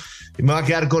adelantado, y me va a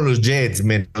quedar con los Jets,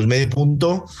 -medio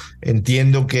punto.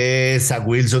 Entiendo que Zach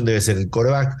Wilson debe ser el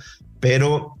quarterback,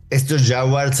 pero estos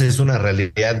Jaguars es una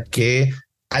realidad que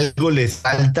algo les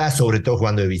falta, sobre todo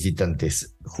jugando de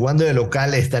visitantes. Jugando de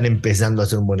local están empezando a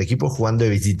ser un buen equipo, jugando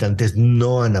de visitantes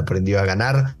no han aprendido a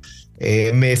ganar.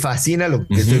 Me fascina lo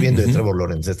que estoy viendo de Trevor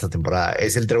Lawrence esta temporada.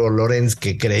 Es el Trevor Lawrence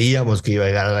que creíamos que iba a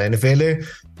llegar a la NFL.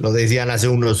 Lo decían hace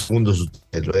unos segundos.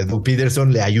 Lo de Doug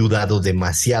Peterson le ha ayudado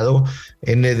demasiado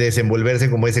en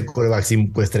desenvolverse como ese quarterback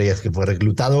 5 estrellas que fue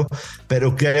reclutado.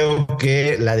 Pero creo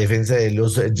que la defensa de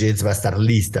los Jets va a estar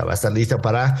lista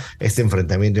para este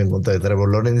enfrentamiento en contra de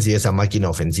Trevor Lawrence y esa máquina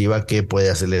ofensiva que puede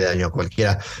hacerle daño a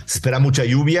cualquiera. Se espera mucha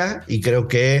lluvia y creo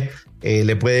que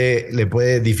le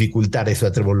puede dificultar eso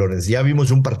a Trevor Lawrence. Ya vimos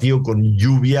un partido con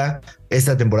lluvia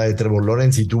esta temporada de Trevor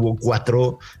Lawrence y tuvo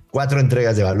cuatro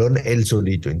entregas de balón él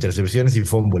solito, intercepciones y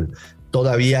fumble.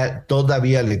 Todavía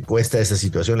le cuesta esa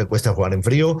situación, le cuesta jugar en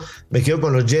frío. Me quedo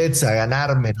con los Jets a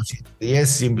ganar -110,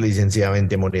 simple y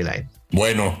sencillamente money line.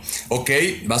 Bueno, ok,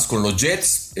 vas con los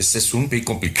Jets. Ese es un pick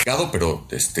complicado, pero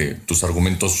tus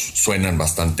argumentos suenan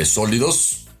bastante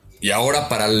sólidos. Y ahora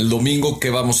para el domingo,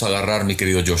 ¿qué vamos a agarrar, mi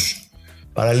querido Josh?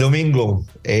 Para el domingo,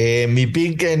 mi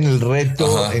pick en el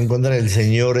reto en contra del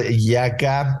señor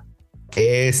Yaka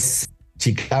es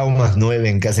Chicago +9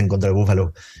 en casa en contra de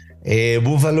Buffalo.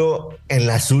 Buffalo en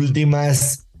las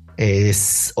últimas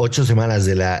 8 semanas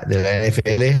de la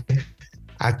NFL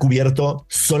ha cubierto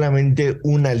solamente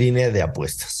una línea de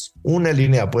apuestas. Una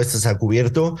línea de apuestas ha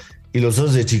cubierto. Y los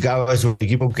Osos de Chicago es un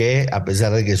equipo que, a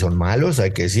pesar de que son malos,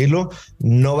 hay que decirlo,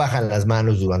 no bajan las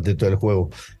manos durante todo el juego.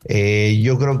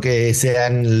 Yo creo que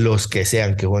sean los que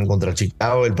sean que jueguen contra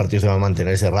Chicago, el partido se va a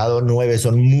mantener cerrado. 9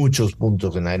 son muchos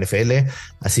puntos en la NFL,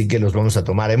 así que los vamos a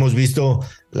tomar. Hemos visto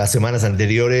las semanas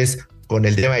anteriores con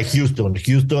el tema de Houston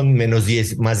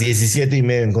 -10,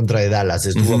 +17.5 en contra de Dallas,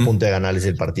 estuvo a punto de ganarles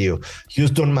el partido.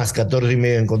 Houston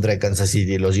 +14.5 en contra de Kansas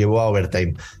City, los llevó a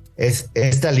overtime.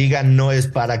 esta liga no es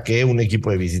para que un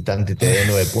equipo de visitante te dé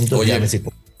 9 puntos, llámese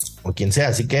por quien sea.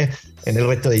 Así que en el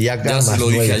reto de Yaka, ya se lo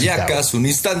dije a Yaka Chicago. hace un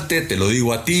instante, te lo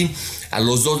digo a ti. A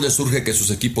los dos les surge que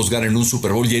sus equipos ganen un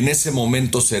Super Bowl y en ese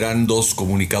momento serán dos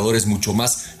comunicadores mucho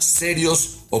más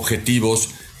serios, objetivos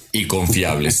y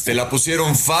confiables. Te la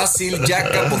pusieron fácil,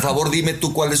 Yaka. Por favor, dime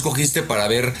tú cuál escogiste para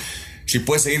ver si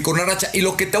puedes seguir con una racha. Y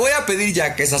lo que te voy a pedir,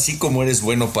 Yaka, es así como eres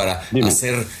bueno para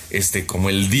hacer como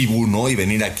el Dibu, ¿no? Y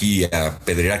venir aquí a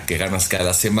pedrear que ganas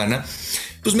cada semana.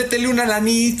 Pues métele una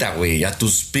lanita, güey, a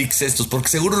tus picks estos, porque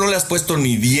seguro no le has puesto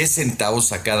ni 10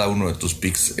 centavos a cada uno de tus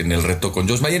picks en el reto con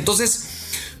Josh May. Entonces,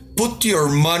 put your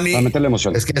money. A meterle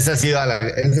emoción. Es que esa ha sido la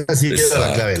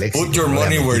clave, Alex. Put your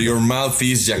money where your mouth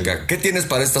is, Yaka. ¿Qué tienes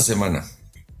para esta semana?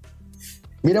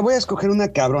 Mira, voy a escoger una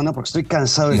cabrona porque estoy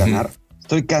cansado de ganar.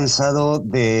 Estoy cansado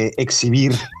de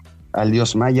exhibir al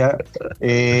dios maya.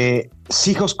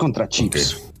 Seahawks contra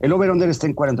Chiefs. Okay. El over-under está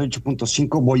en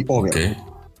 48.5. Voy over.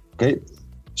 Okay.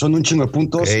 Son un chingo de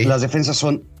puntos. Okay. Las defensas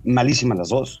son malísimas las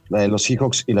dos. La de los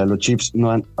Seahawks y la de los Chiefs no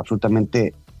dan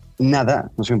absolutamente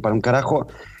nada. No sirven para un carajo.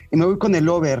 Y me voy con el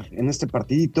over en este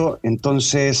partidito.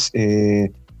 Entonces,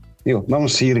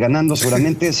 vamos a seguir ganando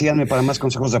seguramente. Síganme para más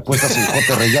consejos de apuestas en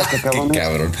JR Yaka,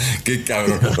 cabrón. Qué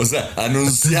cabrón. O sea,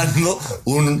 anunciando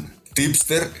un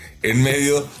tipster en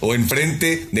medio o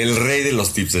enfrente del rey de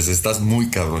los tipsters. Estás muy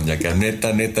cabrón, Yaka.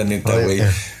 Neta, güey.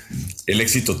 El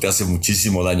éxito te hace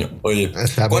muchísimo daño. Oye,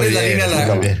 ¿cuál es la línea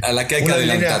a la que hay que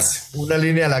adelantarse? Una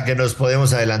línea a la que nos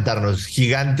podemos adelantarnos.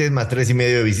 Gigantes más 3.5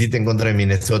 de visita en contra de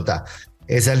Minnesota.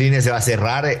 Esa línea se va a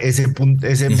cerrar. Ese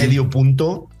medio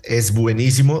punto es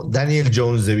buenísimo. Daniel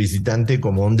Jones de visitante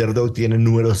como underdog tiene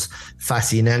números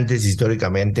fascinantes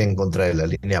históricamente en contra de la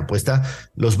línea apuesta.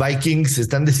 Los Vikings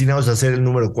están destinados a ser el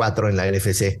número 4 en la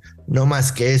NFC. No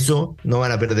más que eso, no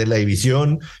van a perder la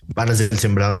división, van a ser el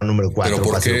sembrado número 4. ¿Pero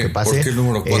por qué? Lo que pase. ¿Por qué el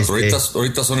número 4?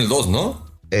 Ahorita son el 2,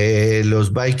 ¿no?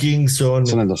 Los Vikings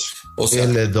son el 2. O sea,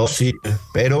 el 2, sí,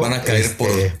 pero van a caer por.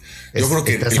 Yo creo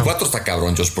que el 4 está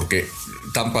cabrón, Josh, porque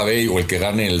Tampa Bay o el que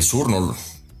gane el sur no.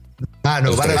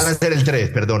 No, van a ser el 3,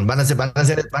 perdón. Van a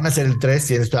ser el 3,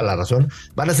 tienes toda la razón.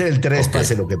 Van a ser el 3,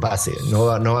 pase lo que pase. No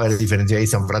va a haber diferencia ahí.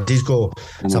 San Francisco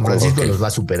los va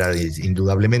a superar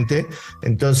indudablemente.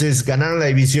 Entonces, ganaron la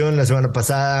división la semana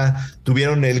pasada,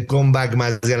 tuvieron el comeback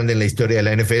más grande en la historia de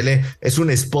la NFL. Es un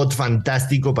spot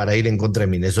fantástico para ir en contra de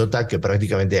Minnesota, que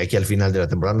prácticamente de aquí al final de la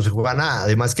temporada no se juega nada.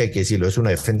 Además que hay que decirlo, es una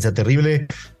defensa terrible.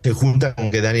 Se junta con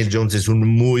que Daniel Jones es un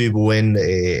muy buen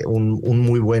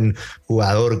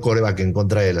jugador, quarterback en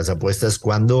contra de las apuestas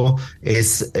cuando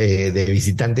es de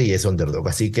visitante y es underdog.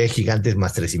 Así que Gigantes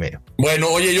más 3.5. Bueno,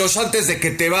 oye, Josh, antes de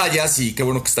que te vayas, y qué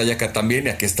bueno que está Yaka también,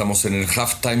 y aquí estamos en el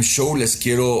halftime show, les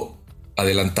quiero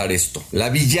adelantar esto. La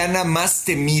villana más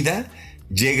temida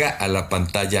llega a la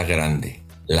pantalla grande.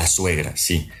 La suegra,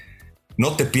 sí.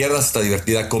 No te pierdas esta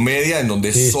divertida comedia en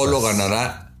donde solo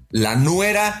ganará la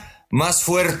nuera más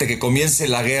fuerte. Que comience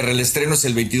la guerra. El estreno es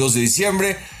el 22 de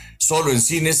diciembre. Solo en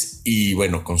cines y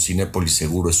bueno, con Cinépolis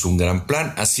seguro es un gran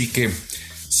plan. Así que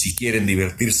si quieren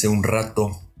divertirse un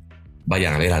rato,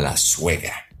 vayan a ver a la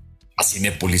suegra, a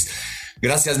Cinépolis.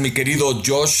 Gracias, mi querido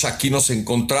Josh. Aquí nos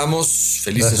encontramos.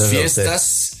 Felices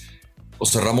fiestas.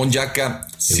 José Ramón Yaka,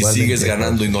 si sigues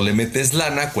ganando y no le metes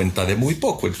lana, cuenta de muy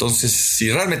poco. Entonces, si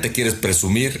realmente quieres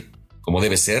presumir como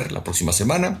debe ser la próxima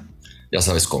semana, ya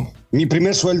sabes cómo. Mi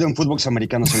primer sueldo en fútbol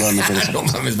americano se lo va a meter. No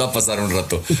mames, va a pasar un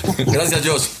rato. Gracias,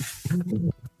 Josh.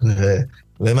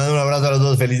 Les mando un abrazo a los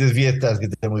dos. Felices fiestas. Que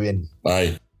estén muy bien.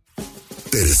 Bye.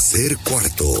 Tercer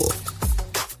cuarto.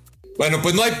 Bueno,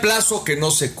 pues no hay plazo que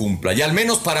no se cumpla. Y al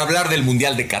menos para hablar del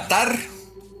Mundial de Qatar,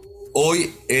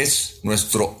 hoy es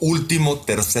nuestro último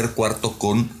tercer cuarto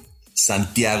con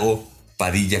Santiago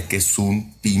Padilla, que es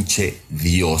un pinche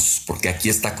dios, porque aquí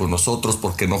está con nosotros,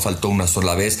 porque no faltó una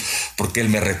sola vez, porque él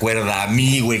me recuerda a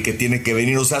mí, güey, que tiene que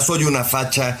venir. O sea, soy una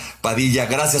facha, Padilla.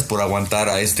 Gracias por aguantar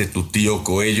a tu tío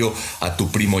Coello, a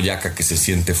tu primo Yaka, que se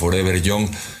siente forever young.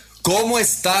 ¿Cómo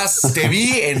estás? Te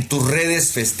vi en tus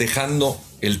redes festejando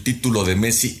el título de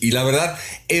Messi y la verdad,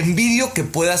 envidio que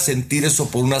puedas sentir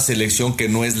eso por una selección que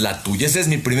no es la tuya. Esa es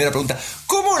mi primera pregunta.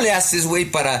 ¿Cómo le haces, güey,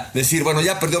 para decir, bueno,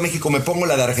 ya perdió México, me pongo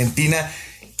la de Argentina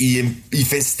y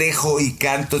festejo y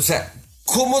canto? O sea,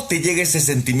 ¿cómo te llega ese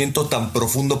sentimiento tan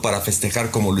profundo para festejar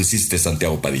como lo hiciste,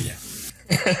 Santiago Padilla?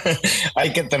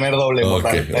 Hay que tener doble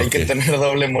moral, hay que tener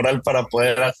doble moral para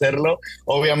poder hacerlo.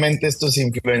 Obviamente esto es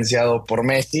influenciado por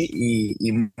Messi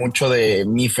y mucho de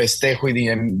mi festejo y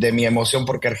de mi emoción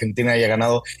porque Argentina haya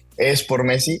ganado es por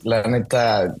Messi. La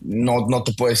neta, no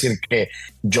te puedo decir que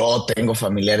yo tengo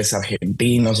familiares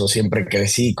argentinos o siempre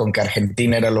crecí con que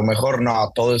Argentina era lo mejor.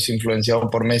 No, todo es influenciado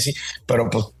por Messi, pero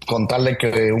pues con tal de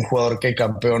que un jugador que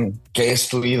campeón, que es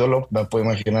tu ídolo, me puedo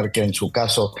imaginar que en su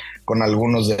caso con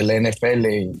algunos de la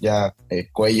NFL, ya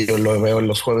Cuello lo veo en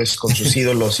los jueves con sus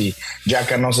ídolos y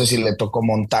Yaka no sé si le tocó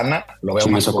Montana, lo veo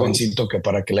más jovencito que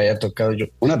para que le haya tocado yo.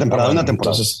 Una temporada.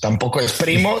 Entonces tampoco es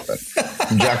primo.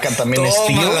 Yaka también es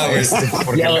tío.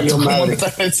 Porque ya le tocó madre.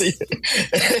 Montana,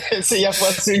 sí, ya fue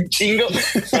hace un chingo,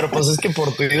 pero pues es que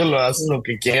por tu ídolo haces lo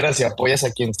que quieras y apoyas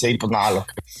a quien sea y pues nada, lo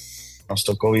que nos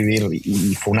tocó vivir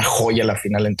y fue una joya la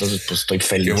final, entonces pues estoy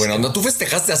feliz. Qué bueno, ¿no? Tú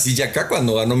festejaste así ya acá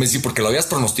cuando ganó Messi porque lo habías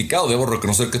pronosticado, debo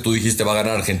reconocer que tú dijiste va a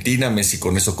ganar Argentina, Messi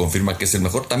con eso confirma que es el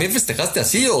mejor. ¿También festejaste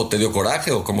así o te dio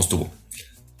coraje o cómo estuvo?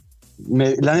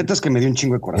 La neta es que me dio un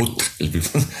chingo de coraje.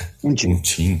 Un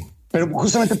chingo. Pero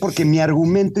justamente porque mi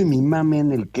argumento y mi mame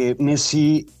en el que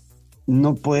Messi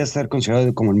no puede ser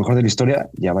considerado como el mejor de la historia,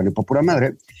 ya valió por pura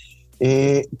madre.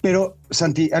 Pero,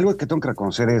 Santi, algo que tengo que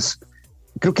reconocer es,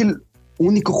 creo que el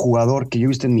único jugador que yo he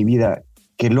visto en mi vida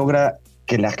que logra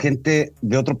que la gente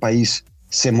de otro país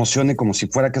se emocione como si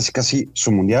fuera casi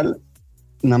su mundial,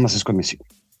 nada más es con Messi.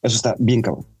 Eso está bien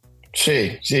cabrón.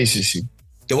 Sí.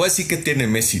 Te voy a decir que tiene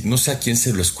Messi. No sé a quién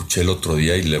se lo escuché el otro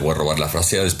día y le voy a robar la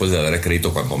frase ya después de dar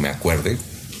crédito cuando me acuerde,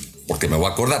 porque me voy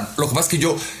a acordar. Lo que pasa es que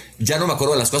yo ya no me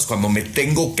acuerdo de las cosas cuando me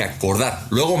tengo que acordar.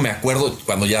 Luego me acuerdo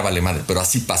cuando ya vale madre, pero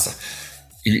así pasa.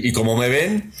 Y como me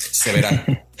ven, se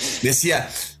verán. Decía,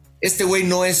 este güey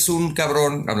no es un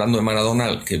cabrón, hablando de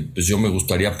Maradona, que pues yo me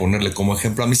gustaría ponerle como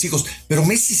ejemplo a mis hijos, pero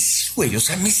Messi sí, güey, o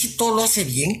sea, Messi todo lo hace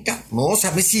bien, cabrón, ¿no? O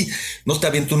sea, Messi no te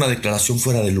avienta una declaración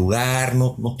fuera de lugar,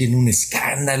 no tiene un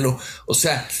escándalo, o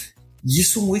sea, y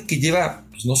es un güey que lleva,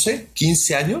 pues no sé,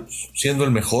 15 años siendo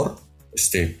el mejor,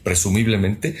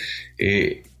 presumiblemente,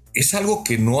 es algo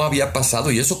que no había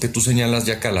pasado y eso que tú señalas,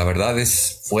 Yaka, la verdad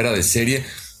es fuera de serie.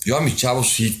 Yo a mis chavos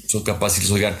sí soy capaz de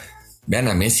decirles, oigan, vean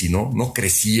a Messi, no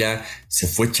crecía, se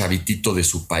fue chavitito de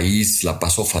su país, la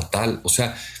pasó fatal. O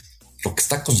sea, lo que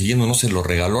está consiguiendo no se lo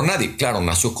regaló nadie. Claro,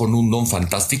 nació con un don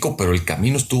fantástico, pero el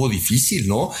camino estuvo difícil,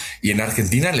 ¿no? Y en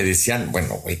Argentina le decían,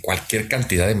 bueno, güey, cualquier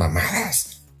cantidad de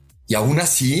mamadas. Y aún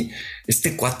así,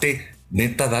 este cuate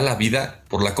neta da la vida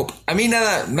por la copa. A mí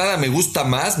nada me gusta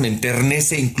más, me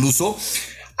enternece incluso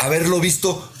haberlo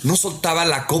visto, no soltaba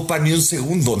la copa ni un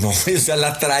segundo, ¿no? O sea,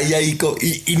 la traía ahí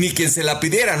y ni quien se la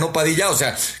pidiera, ¿no, Padilla? O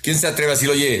sea, ¿quién se atreve a decir,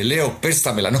 oye, Leo,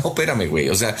 préstamela? No, espérame, güey.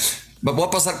 O sea, voy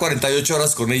a pasar 48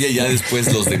 horas con ella y ya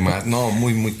después los demás. No,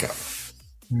 muy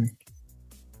cabrón.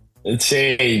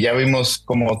 Sí, ya vimos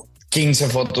como 15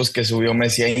 fotos que subió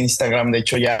Messi a Instagram. De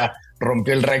hecho, ya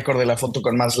rompió el récord de la foto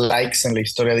con más likes en la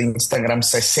historia de Instagram,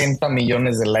 60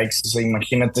 millones de likes. O sea,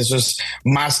 imagínate, eso es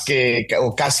más que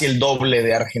o casi el doble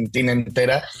de Argentina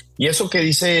entera. Y eso que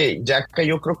dice Yaka,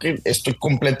 yo creo que estoy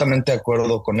completamente de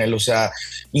acuerdo con él. O sea,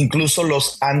 incluso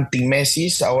los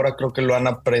anti-Messis ahora creo que lo han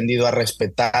aprendido a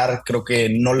respetar. Creo que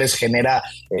no les genera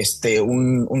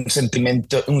un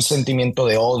sentimiento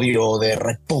de odio, de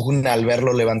repugna al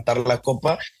verlo levantar la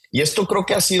copa. Y esto creo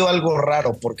que ha sido algo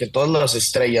raro porque todas las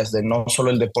estrellas de no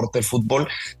solo el deporte del fútbol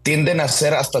tienden a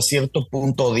ser hasta cierto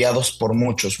punto odiados por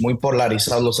muchos, muy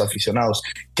polarizados los aficionados.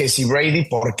 Que si Brady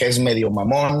porque es medio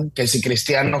mamón, que si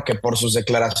Cristiano que por sus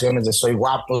declaraciones de soy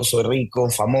guapo, soy rico,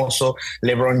 famoso,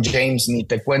 LeBron James ni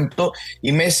te cuento,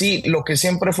 y Messi lo que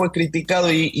siempre fue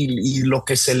criticado y lo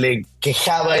que se le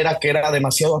quejaba era que era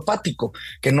demasiado apático,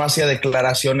 que no hacía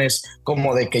declaraciones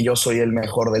como de que yo soy el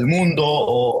mejor del mundo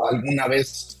o alguna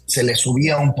vez se le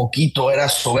subía un poquito, era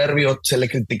soberbio, se le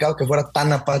criticaba que fuera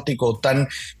tan apático, tan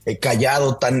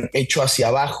callado, tan hecho hacia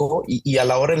abajo y a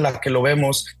la hora en la que lo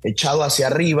vemos echado hacia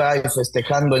arriba y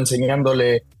festejando,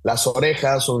 enseñándole las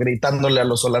orejas o gritándole a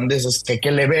los holandeses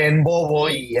que le ven bobo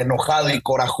y enojado y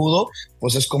corajudo,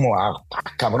 pues es como,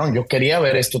 cabrón, yo quería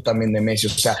ver esto también de Messi.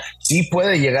 O sea, sí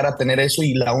puede llegar a tener eso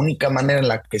y la única manera en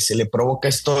la que se le provoca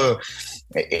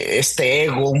este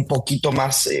ego un poquito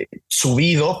más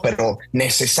subido, pero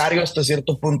necesario hasta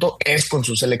cierto punto, es con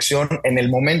su selección en el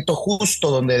momento justo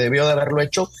donde debió de haberlo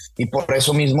hecho. Y por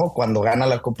eso mismo, cuando gana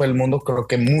la Copa del Mundo, creo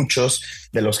que muchos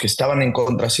de los que estaban en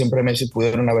contra siempre de Messi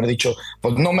pudieron haber dicho,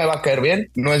 pues no me va a caer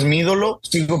bien, no es mi ídolo,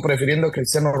 sigo prefiriendo a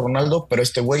Cristiano Ronaldo, pero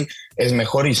este güey es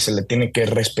mejor y se le tiene que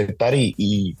respetar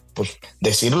y pues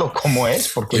decirlo como es,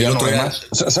 porque ya no hay más.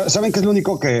 ¿Saben qué es lo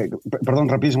único que, perdón,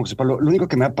 rapidísimo, José Pablo, lo único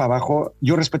que me da para abajo?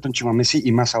 Yo respeto un chingo a Messi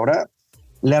y más ahora,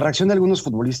 la reacción de algunos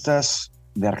futbolistas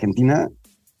de Argentina,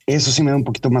 eso sí me da un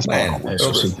poquito más para abajo.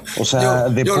 Eso sí. O sea,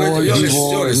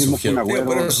 yo les sugiero,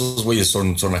 pero esos güeyes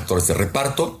son actores de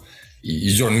reparto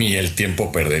y yo ni el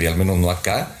tiempo perdería, al menos no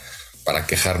acá. para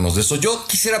quejarnos de eso. Yo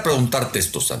quisiera preguntarte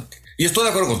esto, Santi. Y estoy de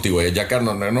acuerdo contigo, ya que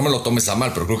no me lo tomes a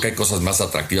mal, pero creo que hay cosas más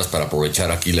atractivas para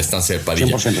aprovechar aquí la estancia de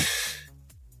Padilla. 100%.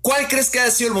 ¿Cuál crees que ha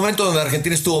sido el momento donde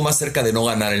Argentina estuvo más cerca de no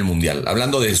ganar el Mundial?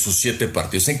 Hablando de sus 7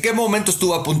 partidos. ¿En qué momento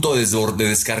estuvo a punto de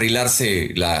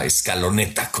descarrilarse la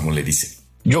escaloneta, como le dicen?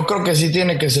 Yo creo que sí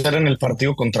tiene que ser en el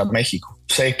partido contra México.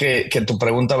 Sé que tu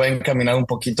pregunta va encaminada un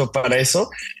poquito para eso,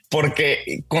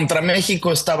 porque contra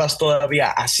México estabas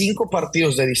todavía a 5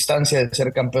 partidos de distancia de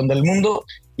ser campeón del mundo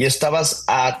y estabas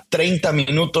a 30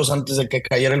 minutos antes de que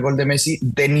cayera el gol de Messi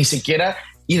de ni siquiera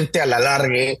irte a la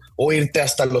largue o irte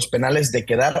hasta los penales, de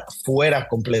quedar fuera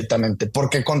completamente,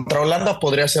 porque contra Holanda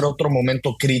podría ser otro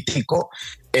momento crítico,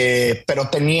 pero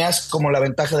tenías como la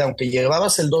ventaja de, aunque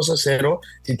llevabas el 2-0,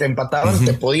 si te empataban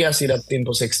te podías ir a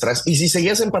tiempos extras, y si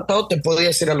seguías empatado te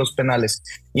podías ir a los penales.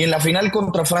 Y en la final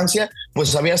contra Francia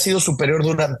pues había sido superior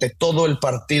durante todo el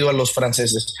partido a los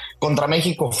franceses. Contra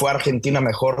México fue Argentina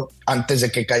mejor antes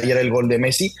de que cayera el gol de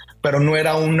Messi, pero no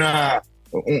era una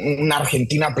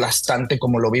Argentina aplastante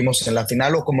como lo vimos en la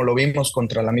final o como lo vimos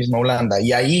contra la misma Holanda.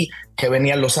 Y ahí que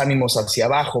venían los ánimos hacia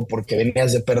abajo porque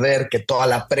venías de perder, que toda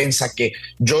la prensa, que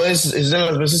yo es de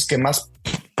las veces que más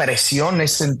presión he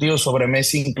sentido sobre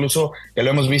Messi, incluso que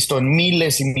lo hemos visto en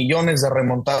miles y millones de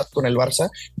remontadas con el Barça.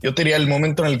 Yo te diría el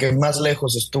momento en el que más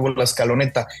lejos estuvo la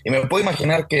escaloneta, y me puedo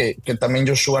imaginar que también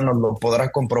Joshua nos lo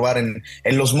podrá comprobar en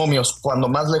los momios, cuando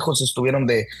más lejos estuvieron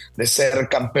de ser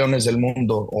campeones del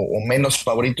mundo o menos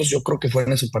favoritos. Yo creo que fue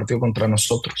en ese partido contra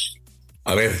nosotros.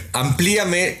 A ver,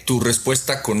 amplíame tu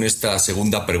respuesta con esta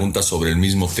segunda pregunta sobre el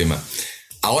mismo tema.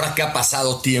 Ahora que ha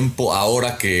pasado tiempo,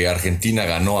 ahora que Argentina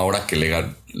ganó, ahora que le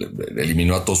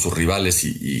eliminó a todos sus rivales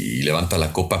y levanta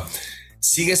la copa,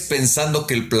 ¿sigues pensando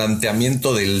que el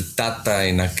planteamiento del Tata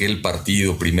en aquel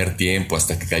partido, primer tiempo,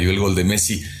 hasta que cayó el gol de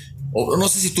Messi, o no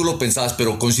sé si tú lo pensabas,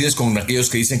 pero coincides con aquellos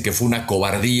que dicen que fue una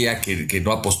cobardía, que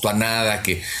no apostó a nada,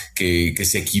 que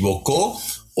se equivocó,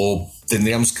 o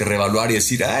tendríamos que reevaluar y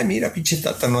decir, ay, mira, pinche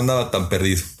Tata no andaba tan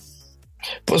perdido?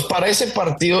 Pues para ese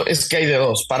partido es que hay de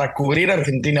dos. Para cubrir a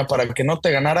Argentina, para que no te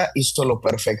ganara, hizo lo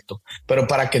perfecto. Pero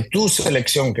para que tu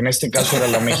selección, que en este caso era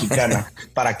la mexicana,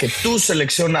 para que tu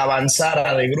selección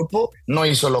avanzara de grupo, no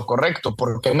hizo lo correcto,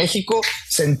 porque México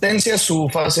sentencia su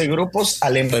fase de grupos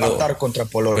al empatar contra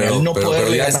Polonia.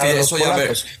 Pero ya es que eso ya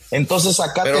Entonces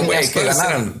acá tenías que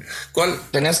ganar.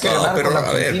 Tenías que ganar. Pero con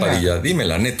a ver, Padilla, dime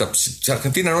la neta, pues, si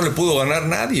Argentina no le pudo ganar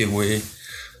nadie, güey.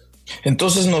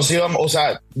 Entonces nos íbamos, o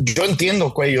sea, yo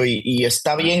entiendo, Cuello, y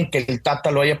está bien que el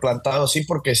Tata lo haya planteado así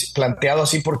porque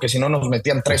si no nos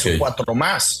metían 3 o 4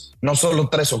 más, no solo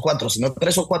 3 o 4, sino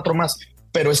 3 o 4 más.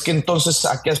 Pero es que entonces,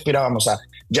 ¿a qué aspirábamos?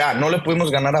 Ya no le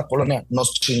pudimos ganar a Polonia,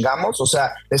 nos chingamos, o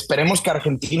sea, esperemos que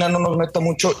Argentina no nos meta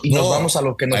mucho y nos vamos a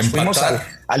lo que nos fuimos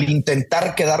al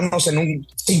intentar quedarnos en un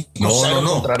 5-0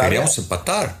 contra Arabia. Queríamos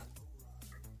empatar.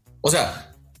 O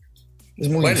sea, es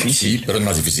muy difícil. Sí, pero es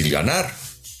más difícil ganar.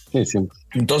 Sí, siempre.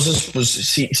 Entonces, pues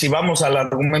si vamos al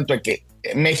argumento de que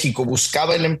México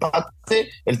buscaba el empate,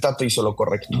 el Tata hizo lo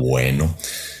correcto. Bueno,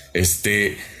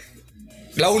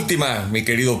 la última, mi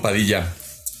querido Padilla.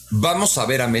 ¿Vamos a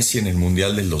ver a Messi en el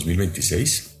Mundial del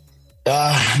 2026?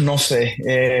 No sé,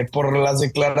 por las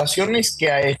declaraciones que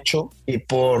ha hecho y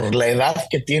por la edad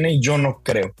que tiene, yo no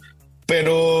creo.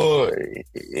 Pero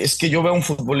es que yo veo un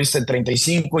futbolista de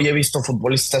 35 y he visto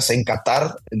futbolistas en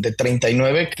Qatar de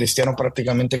 39, Cristiano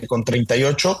prácticamente con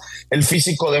 38. El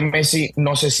físico de Messi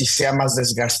no sé si sea más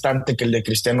desgastante que el de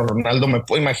Cristiano Ronaldo, me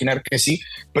puedo imaginar que sí,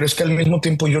 pero es que al mismo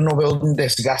tiempo yo no veo un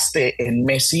desgaste en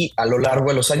Messi a lo largo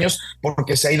de los años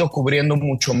porque se ha ido cubriendo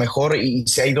mucho mejor y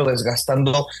se ha ido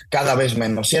desgastando cada vez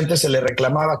menos. Si antes se le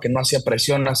reclamaba que no hacía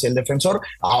presión hacia el defensor,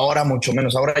 ahora mucho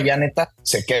menos, ahora ya neta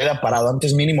se queda parado,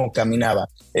 antes mínimo caminaba.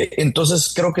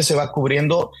 Entonces creo que se va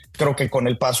cubriendo, creo que con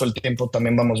el paso del tiempo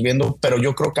también vamos viendo, pero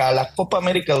yo creo que a la Copa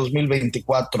América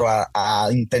 2024 a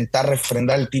intentar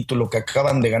refrendar el título que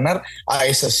acaban de ganar, a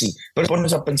esa sí, pero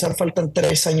pones a pensar, faltan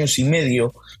 3 años y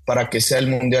medio para que sea el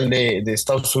Mundial de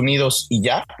Estados Unidos y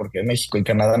ya, porque México y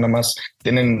Canadá nada más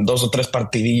tienen 2 o 3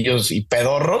 partidillos y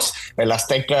pedorros. El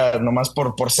Azteca, nomás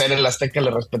por ser el Azteca,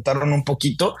 le respetaron un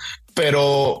poquito,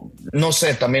 pero no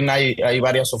sé, también hay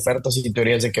varias ofertas y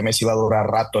teorías de que Messi va a durar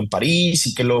rato en París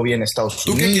y que luego viene a Estados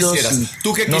Unidos.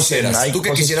 ¿Tú qué quisieras? ¿Tú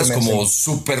qué quisieras como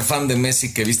súper fan de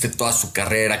Messi, que viste toda su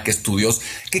carrera, que estudió?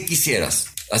 ¿Qué quisieras?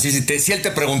 Así, si él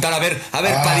te preguntara, a ver,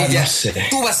 Padilla, no sé.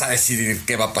 Tú vas a decidir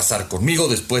qué va a pasar conmigo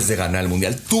después de ganar el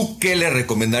Mundial. ¿Tú qué le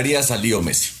recomendarías a Leo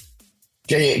Messi?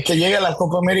 Que llegue a la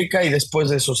Copa América y después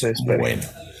de eso se espera. Bueno.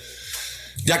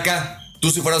 Yaka, tú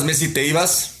si fueras Messi, ¿te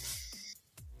ibas?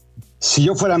 Si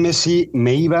yo fuera Messi,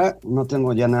 me iba, no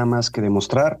tengo ya nada más que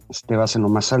demostrar, te vas en lo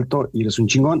más alto y eres un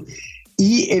chingón.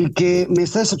 Y el que me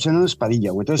está decepcionando es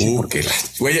Padilla, güey.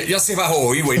 Güey, ya se va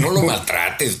hoy, güey. No lo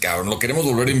maltrates, cabrón. Lo queremos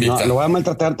volver a invitar. No, lo voy a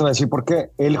maltratar, te voy a decir por qué.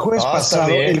 El jueves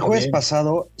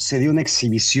pasado se dio una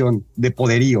exhibición de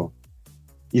poderío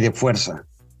y de fuerza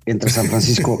entre San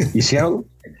Francisco y Seattle.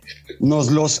 Nos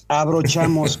los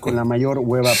abrochamos con la mayor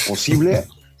hueva posible.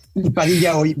 Y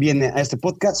Padilla hoy viene a este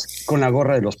podcast con la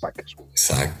gorra de los Packers.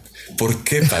 Exacto. ¿Por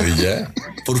qué, Padilla?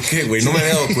 ¿Por qué, güey? No me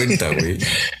había dado cuenta, güey.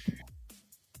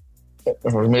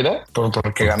 Pues mira,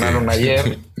 porque ganaron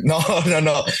ayer. No.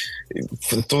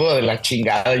 Estuvo de la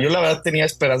chingada. Yo la verdad tenía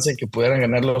esperanza de que pudieran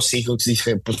ganar los Seahawks.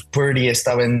 Dije, pues Purdy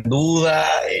estaba en duda.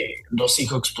 Los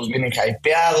Seahawks pues vienen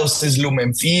hypeados. Es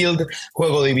Lumen Field,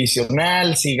 juego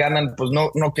divisional. Si ganan, pues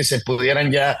no que se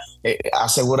pudieran ya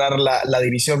asegurar la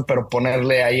división, pero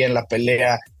ponerle ahí en la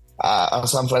pelea a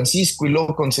San Francisco. Y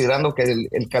luego considerando que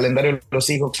el calendario de los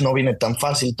Seahawks no viene tan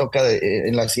fácil, toca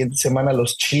en la siguiente semana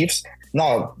los Chiefs.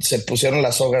 No, se pusieron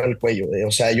la soga al cuello.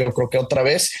 O sea, yo creo que otra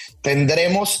vez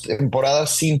tendremos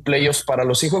temporadas sin playoffs para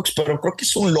los Seahawks, pero creo que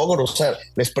es un logro. O sea,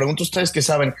 les pregunto a ustedes que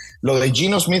saben, lo de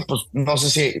Geno Smith, pues no sé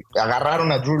si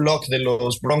agarraron a Drew Lock de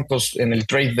los Broncos en el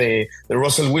trade de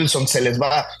Russell Wilson, se les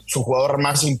va su jugador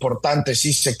más importante.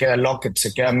 Sí, se queda Lockett,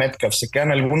 se queda Metcalf, se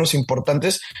quedan algunos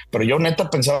importantes, pero yo neta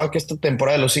pensaba que esta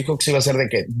temporada de los Seahawks iba a ser de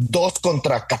que 2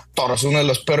 contra 14, uno de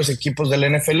los peores equipos del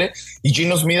NFL, y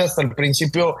Geno Smith hasta el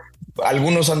principio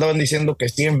algunos andaban diciendo que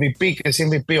sí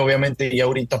MVP, obviamente, y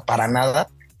ahorita para nada,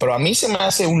 pero a mí se me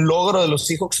hace un logro de los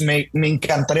Seahawks. Me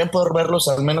encantaría poder verlos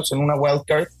al menos en una wild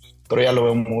card, pero ya lo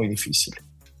veo muy difícil.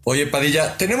 Oye,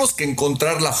 Padilla, tenemos que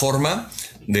encontrar la forma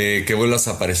de que vuelvas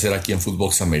a aparecer aquí en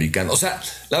Footbox Americano. O sea,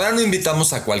 la verdad no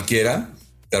invitamos a cualquiera,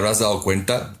 te habrás dado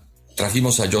cuenta.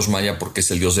 Trajimos a Josh Maya porque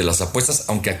es el dios de las apuestas,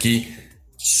 aunque aquí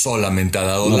solamente ha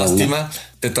dado lástima.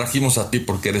 Te trajimos a ti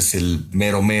porque eres el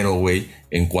mero, güey,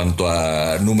 en cuanto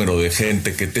a número de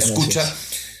gente que te escucha.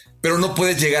 Pero no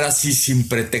puedes llegar así sin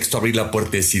pretexto, abrir la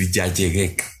puerta y decir, ya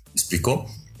llegué. ¿Me explicó?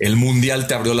 El Mundial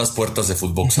te abrió las puertas de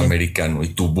Footbox Americano y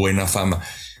tu buena fama.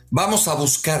 Vamos a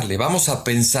buscarle, vamos a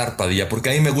pensar, Padilla,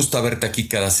 porque a mí me gusta verte aquí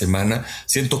cada semana.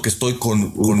 Siento que estoy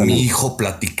con mi hijo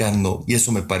platicando y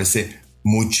eso me parece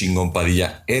muy chingón,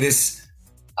 Padilla. Eres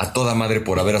a toda madre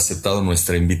por haber aceptado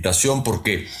nuestra invitación,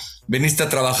 porque veniste a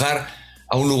trabajar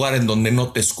a un lugar en donde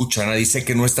no te escucha nadie. Sé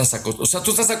que no estás acostumbrado. O sea,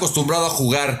 tú estás acostumbrado a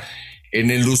jugar en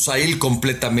el Lusail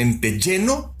completamente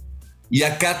lleno y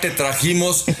acá te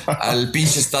trajimos al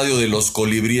pinche estadio de los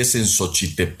Colibríes en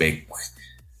Xochitepec, güey.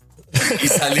 Y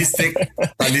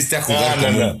saliste a jugar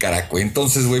como un caraco.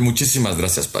 Entonces, güey, muchísimas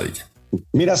gracias, Padilla.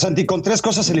 Mira, Santi, con 3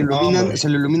 cosas se le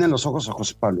iluminan los ojos a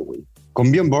José Pablo, güey. Con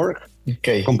Bjorn Borg,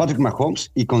 con Patrick Mahomes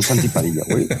y con Santi Padilla,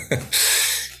 güey.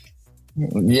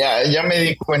 Ya me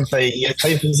di cuenta y está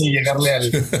difícil llegarle al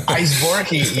Iceberg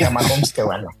y a Mahomes, que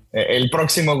bueno, el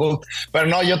próximo GOAT. Pero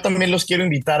no, yo también los quiero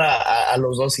invitar a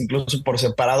los dos, incluso por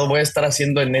separado. Voy a estar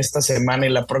haciendo en esta semana y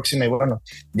la próxima, y bueno,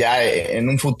 ya en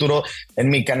un futuro en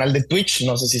mi canal de Twitch.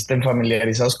 No sé si estén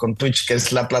familiarizados con Twitch, que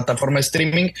es la plataforma de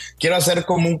streaming. Quiero hacer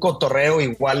como un cotorreo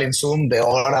igual en Zoom de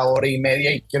hora y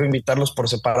media, y quiero invitarlos por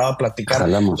separado a platicar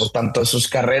por tanto de sus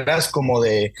carreras como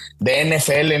de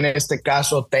NFL, en este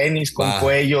caso tenis con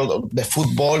cuello, de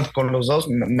fútbol con los dos.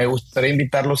 Me gustaría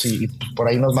invitarlos y por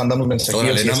ahí nos mandamos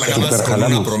mensajes. Nada más con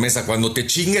una promesa: cuando te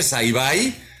chingues a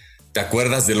Ibai, te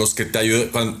acuerdas de los que te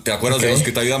ayudan, de los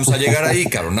que te ayudamos a llegar ahí,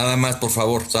 caro. Nada más, por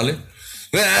favor, ¿sale?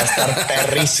 Va a estar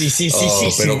perrísimo.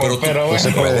 Pero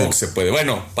bueno, se puede.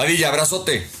 Bueno, Padilla,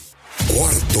 abrazote.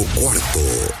 Cuarto.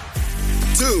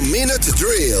 2 Minute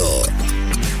Drill.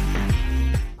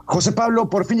 José Pablo,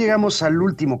 por fin llegamos al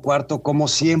último cuarto. Como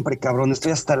siempre, cabrón,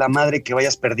 estoy hasta la madre que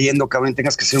vayas perdiendo, cabrón,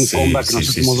 tengas que hacer un comeback en los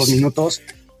últimos 2 minutos.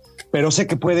 Pero sé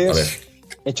que puedes. A ver.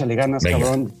 Échale ganas, venga,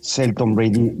 cabrón. Sé el Tom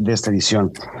Brady de esta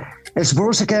edición. ¿El Super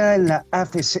Bowl se queda en la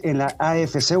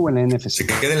AFC o en la NFC? Se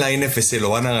queda en la NFC, lo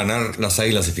van a ganar las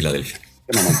Águilas de Filadelfia.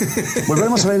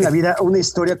 ¿Volvemos a ver en la vida una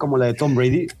historia como la de Tom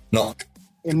Brady? No.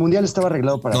 El Mundial estaba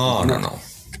arreglado para...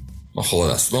 No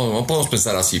jodas. No podemos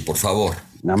pensar así, por favor.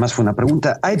 Nada más fue una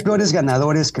pregunta. ¿Hay peores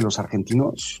ganadores que los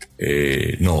argentinos?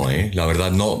 No, la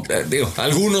verdad no. Digo,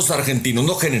 algunos argentinos,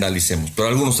 no generalicemos, pero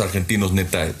algunos argentinos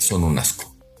neta son un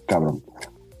asco. Cabrón.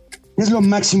 ¿Qué es lo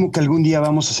máximo que algún día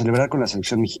vamos a celebrar con la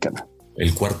selección mexicana?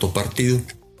 El 4º partido.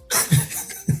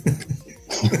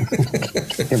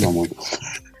 Qué mamón.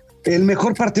 ¿El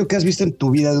mejor partido que has visto en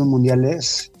tu vida de un mundial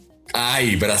es?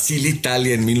 Ay,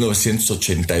 Brasil-Italia en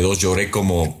 1982. Lloré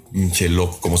como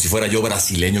loco, como si fuera yo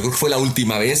brasileño. Creo que fue la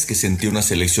última vez que sentí una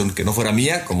selección que no fuera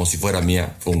mía, como si fuera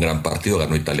mía. Fue un gran partido,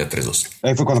 ganó Italia 3-2.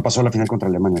 Ahí fue cuando pasó la final contra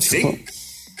Alemania, ¿cierto? Sí.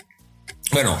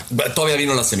 Bueno, todavía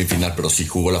vino la semifinal, pero sí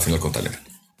jugó la final contra Alemania.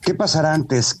 ¿Qué pasará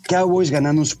antes? ¿Cowboys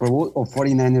ganando un Super Bowl o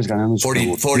 49ers ganando un Super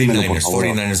Bowl?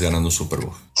 49ers ganando un Super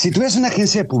Bowl. Si tuvieras una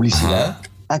agencia de publicidad,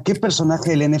 ¿a qué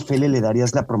personaje del NFL le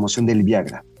darías la promoción del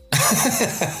Viagra?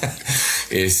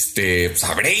 Pues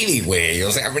a Brady, güey.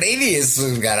 O sea, Brady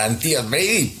es garantía.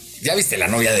 Brady, ¿ya viste la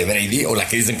novia de Brady? O la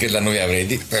que dicen que es la novia de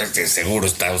Brady. Pero seguro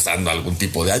está usando algún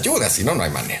tipo de ayuda, si no, no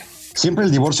hay manera. Siempre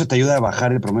el divorcio te ayuda a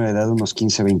bajar el promedio de edad de unos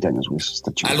 15, 20 años, güey. Eso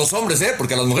está chido. A los hombres,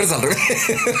 porque a las mujeres al revés.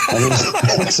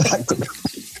 Exacto.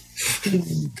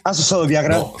 ¿Has usado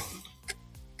Viagra? No.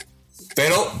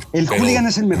 Pero hooligan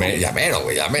es el mejor. Ya mero.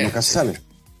 Nunca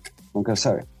se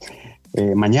sabe.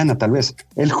 Mañana, tal vez.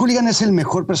 El hooligan es el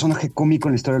mejor personaje cómico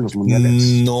en la historia de los mundiales.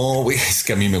 No, güey, es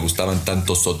que a mí me gustaban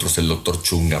tantos otros. El Doctor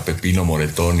Chunga, Pepino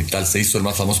Moretón y tal. Se hizo el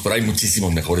más famoso, pero hay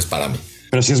muchísimos mejores para mí.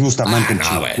 Pero sí es Bustamante.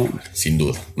 Bueno, sin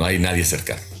duda. No hay nadie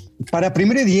cercano. Para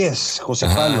 1-10, José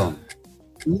Pablo.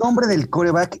 Nombre del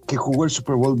quarterback que jugó el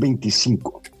Super Bowl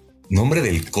 25. Nombre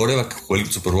del quarterback que jugó el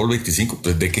Super Bowl 25.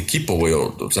 Pues, ¿de qué equipo, güey?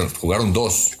 O sea, jugaron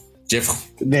dos.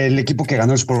 Del equipo que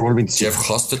ganó el Super Bowl 25. Jeff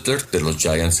Hostetler de los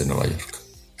Giants de Nueva York.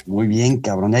 Muy bien,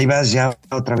 cabrón. Ahí vas ya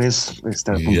otra vez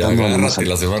apuntando. Agárrate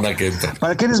la semana que entra.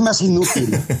 ¿Para qué eres más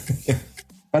inútil?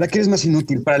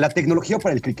 ¿Para la tecnología o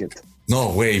para el cricket? No,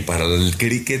 güey, para el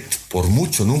cricket por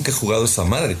mucho. Nunca he jugado esa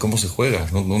madre. ¿Cómo se juega?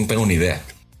 No tengo ni idea.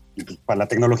 Para la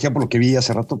tecnología, por lo que vi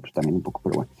hace rato, pues también un poco,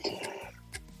 pero bueno.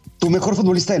 Tu mejor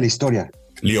futbolista de la historia.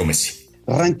 Leo Messi.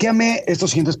 Ranquéame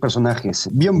estos siguientes personajes: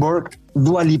 Björn Borg,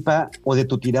 Dua Lipa o de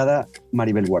tu tirada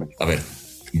Maribel Guardia. A ver,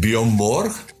 Björn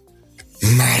Borg,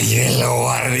 Maribel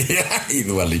Guardia y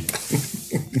Dua Lipa.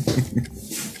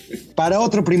 Para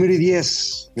otro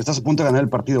 1-10, estás a punto de ganar el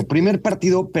partido. Primer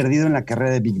partido perdido en la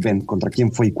carrera de Big Ben. ¿Contra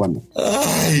quién fue y cuándo?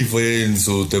 Ay, fue en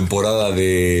su temporada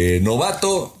de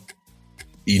novato.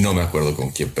 Y no me acuerdo con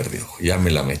quién perdió. Ya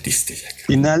me la metiste.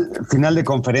 Final de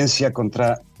conferencia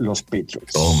contra los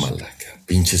Patriots. Tómala,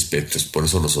 pinches Patriots. Por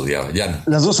eso los odiaba. Ya no.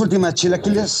 Las dos últimas,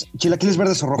 chilaquiles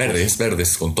verdes o rojos.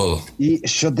 Verdes, con todo. Y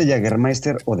shot de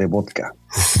Jägermeister o de vodka.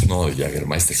 No, de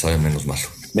Jägermeister sabe menos malo.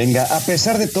 Venga, a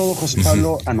pesar de todo, José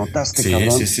Pablo, anotaste,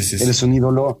 cabrón. Sí. Eres un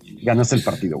ídolo, ganaste el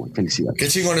partido, güey. Felicidades. Qué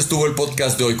chingón estuvo el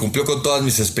podcast de hoy. Cumplió con todas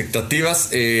mis expectativas.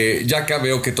 Ya acá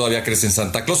veo que todavía crees en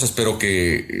Santa Claus. Espero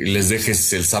que les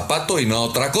dejes el zapato y no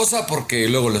otra cosa, porque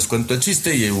luego les cuento el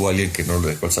chiste y hubo alguien que no le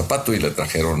dejó el zapato y le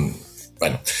trajeron.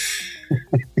 Bueno.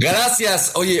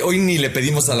 Gracias. Oye, hoy ni le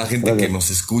pedimos a la gente que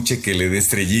nos escuche, que le dé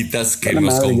estrellitas, que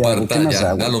nos comparta.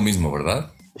 Ya, da lo mismo,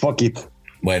 ¿verdad? Fuck it.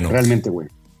 Bueno. Realmente, güey.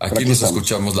 Aquí nos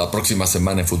escuchamos la próxima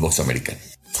semana en Footbox Americano.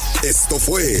 Esto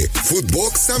fue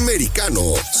Footbox Americano,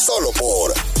 solo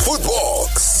por Footbox.